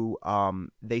 who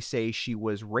they say she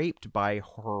was raped by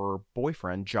her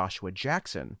boyfriend, Joshua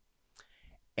Jackson.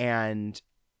 And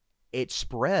it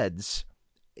spreads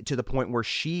to the point where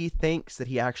she thinks that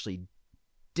he actually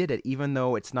did it, even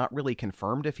though it's not really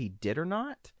confirmed if he did or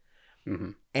not.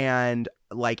 Mm-hmm. And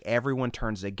like everyone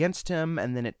turns against him,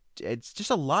 and then it's just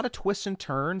a lot of twists and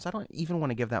turns. I don't even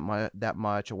want to give that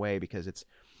much away because it's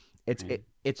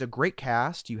a great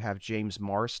cast. You have James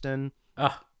Marsden.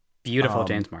 Oh, beautiful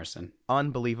James Marsden.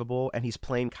 Unbelievable. And he's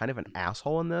playing kind of an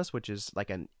asshole in this, which is like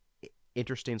an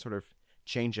interesting sort of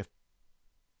change of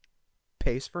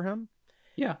pace for him.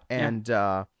 Yeah. And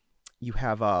you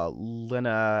have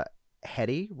Lena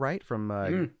Headey, right,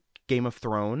 from Game of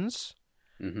Thrones.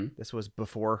 Mm-hmm. This was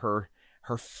before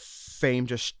her fame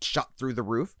just shot through the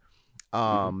roof.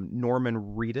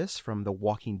 Norman Reedus from The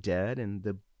Walking Dead and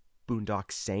the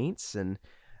Boondock Saints, and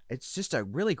it's just a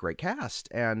really great cast,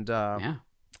 and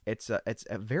it's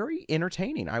a very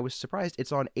entertaining. I was surprised.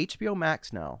 It's on HBO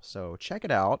Max now, so check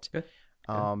it out. Good.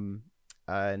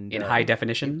 And in high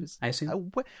definition, I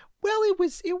assume. Well, it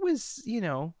was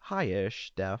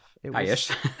high-ish def.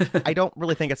 High-ish. I don't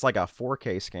really think it's like a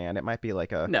 4K scan. It might be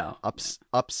like a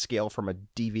upscale from a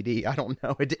DVD. I don't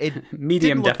know. It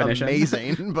medium didn't look definition.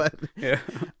 Amazing, but Yeah.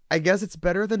 I guess it's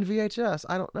better than VHS.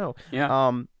 I don't know.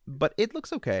 Yeah. But it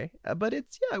looks okay. But it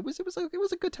was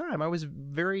a good time. I was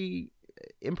very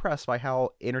impressed by how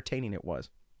entertaining it was.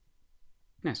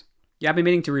 Nice. Yeah, I've been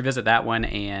meaning to revisit that one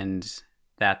and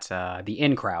that the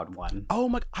In Crowd one. Oh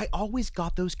my! I always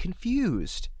got those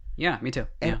confused. Yeah, me too.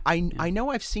 And I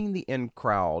know I've seen the In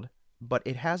Crowd, but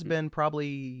it has been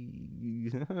probably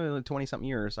 20-something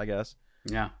years, I guess.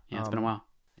 Yeah, it's been a while.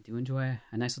 I do enjoy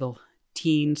a nice little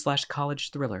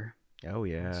teen/college thriller. Oh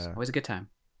yeah, It's always a good time.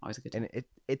 And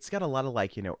it's got a lot of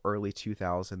early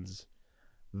 2000s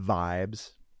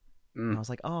vibes. And I was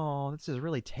like, oh, this is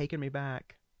really taking me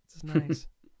back. This is nice.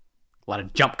 A lot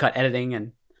of jump cut editing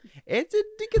and it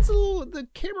gets a little. The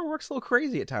camera works a little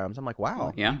crazy at times. I'm like,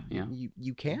 wow. Yeah.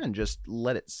 You can just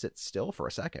let it sit still for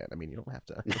a second. I mean, you don't have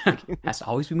to. Has to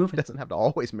always be moving. It doesn't have to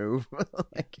always move.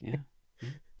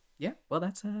 Yeah. Well,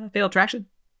 that's Fatal Attraction.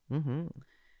 Mm-hmm.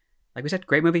 Like we said,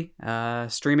 great movie.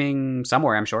 Streaming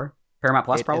somewhere, I'm sure. Paramount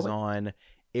Plus, probably.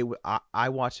 It is on. I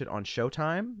watched it on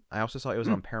Showtime. I also saw it was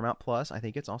on Paramount Plus. I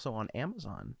think it's also on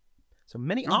Amazon. So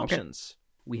many options. Okay.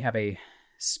 We have a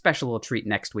special little treat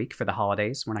next week for the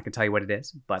holidays. We're not going to tell you what it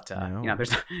is, but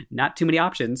there's not too many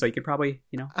options, so you could probably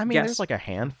I mean, guess. there's like a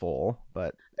handful,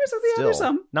 but there's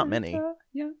some, not many.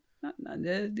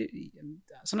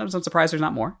 Sometimes I'm surprised there's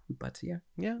not more, but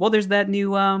yeah. Well, there's that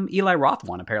new Eli Roth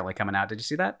one apparently coming out. Did you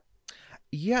see that?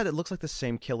 Yeah, that looks like the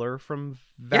same killer from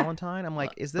Valentine. I'm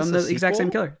like, is this from the exact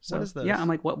same killer? So, what is this? Yeah, I'm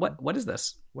like, what is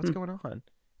this? What's going on?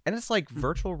 And it's like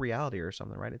virtual reality or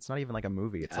something, right? It's not even like a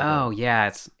movie. It's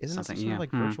it's isn't it something some sort of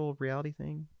like virtual reality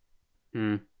thing?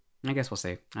 I guess we'll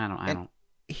see. I don't.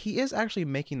 He is actually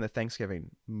making the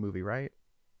Thanksgiving movie, right?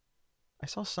 I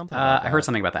saw something. About that. I heard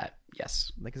something about that.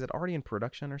 Yes. Like, is it already in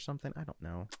production or something? I don't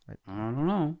know. I don't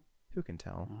know. Who can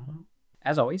tell?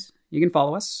 As always, you can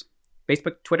follow us: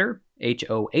 Facebook, Twitter,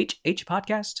 HOHH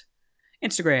Podcast,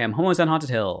 Instagram, Homos on Haunted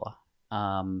Hill.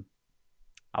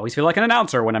 I always feel like an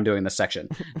announcer when I'm doing this section.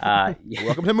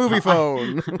 Welcome to Movie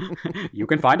Phone. You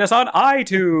can find us on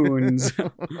iTunes.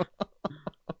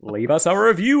 Leave us a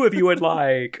review if you would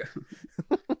like.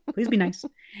 Please be nice.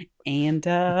 And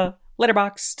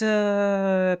Letterboxd,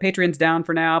 Patreon's down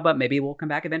for now, but maybe we'll come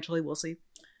back eventually. We'll see.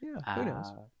 Yeah, who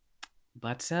knows?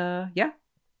 But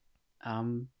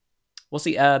we'll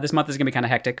see. This month is going to be kind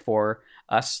of hectic for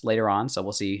us later on, so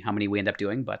we'll see how many we end up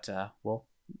doing, but we'll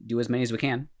do as many as we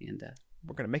can. And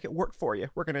we're going to make it work for you.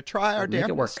 We're going to try our damnedest. Make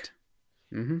it work.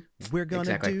 Mm-hmm. We're going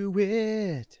to do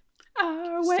it.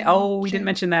 Our way. Oh, we didn't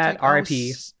mention that.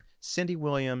 R.I.P. Cindy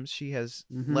Williams. She has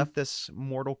left this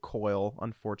mortal coil,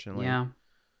 unfortunately. Yeah.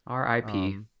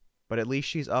 R.I.P. But at least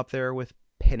she's up there with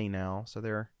Penny now, so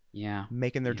they're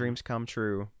making their dreams come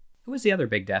true. Who was the other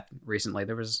big death recently?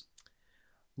 There was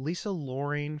Lisa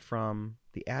Loring from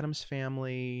The Addams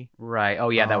Family. Right. Oh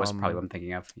yeah, that was probably what I'm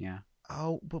thinking of. Yeah.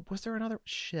 Oh, but was there another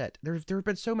shit? There have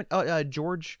been so many.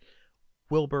 George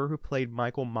Wilbur, who played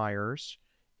Michael Myers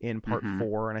in part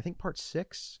 4 and I think part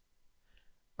 6.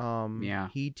 Yeah.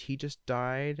 He just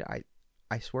died.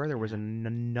 I swear there was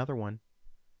another one.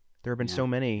 There have been so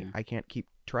many, I can't keep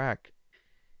track.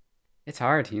 It's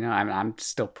hard, you know. I'm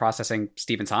still processing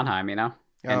Stephen Sondheim, you know,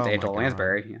 and Angela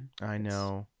Lansbury. You know. I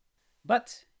know.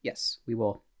 But yes, we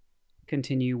will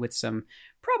continue with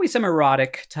probably some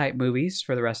erotic type movies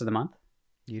for the rest of the month.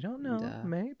 You don't know, And,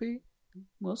 maybe.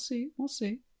 We'll see.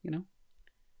 You know,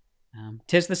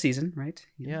 'tis the season, right?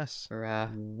 Yes. For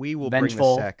we will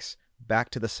vengeful... bring the sex back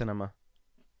to the cinema.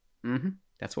 Mm-hmm.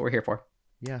 That's what we're here for.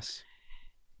 Yes.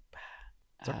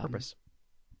 It's our purpose.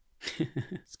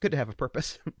 It's good to have a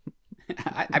purpose.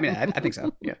 I mean, I think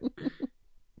so. Yeah.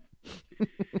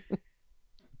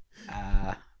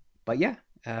 But yeah.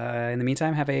 In the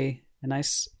meantime, have a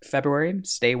nice February.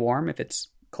 Stay warm if it's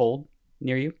cold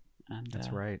near you. And,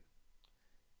 that's right.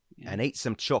 Yeah. And eat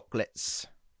some chocolates.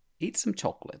 Eat some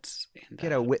chocolates. And,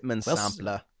 get a Whitman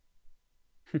sampler.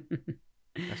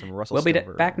 Some Russell we'll be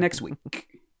Stover. back next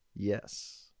week.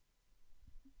 Yes.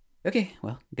 Okay.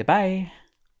 Well, goodbye.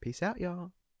 Peace out,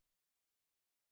 y'all.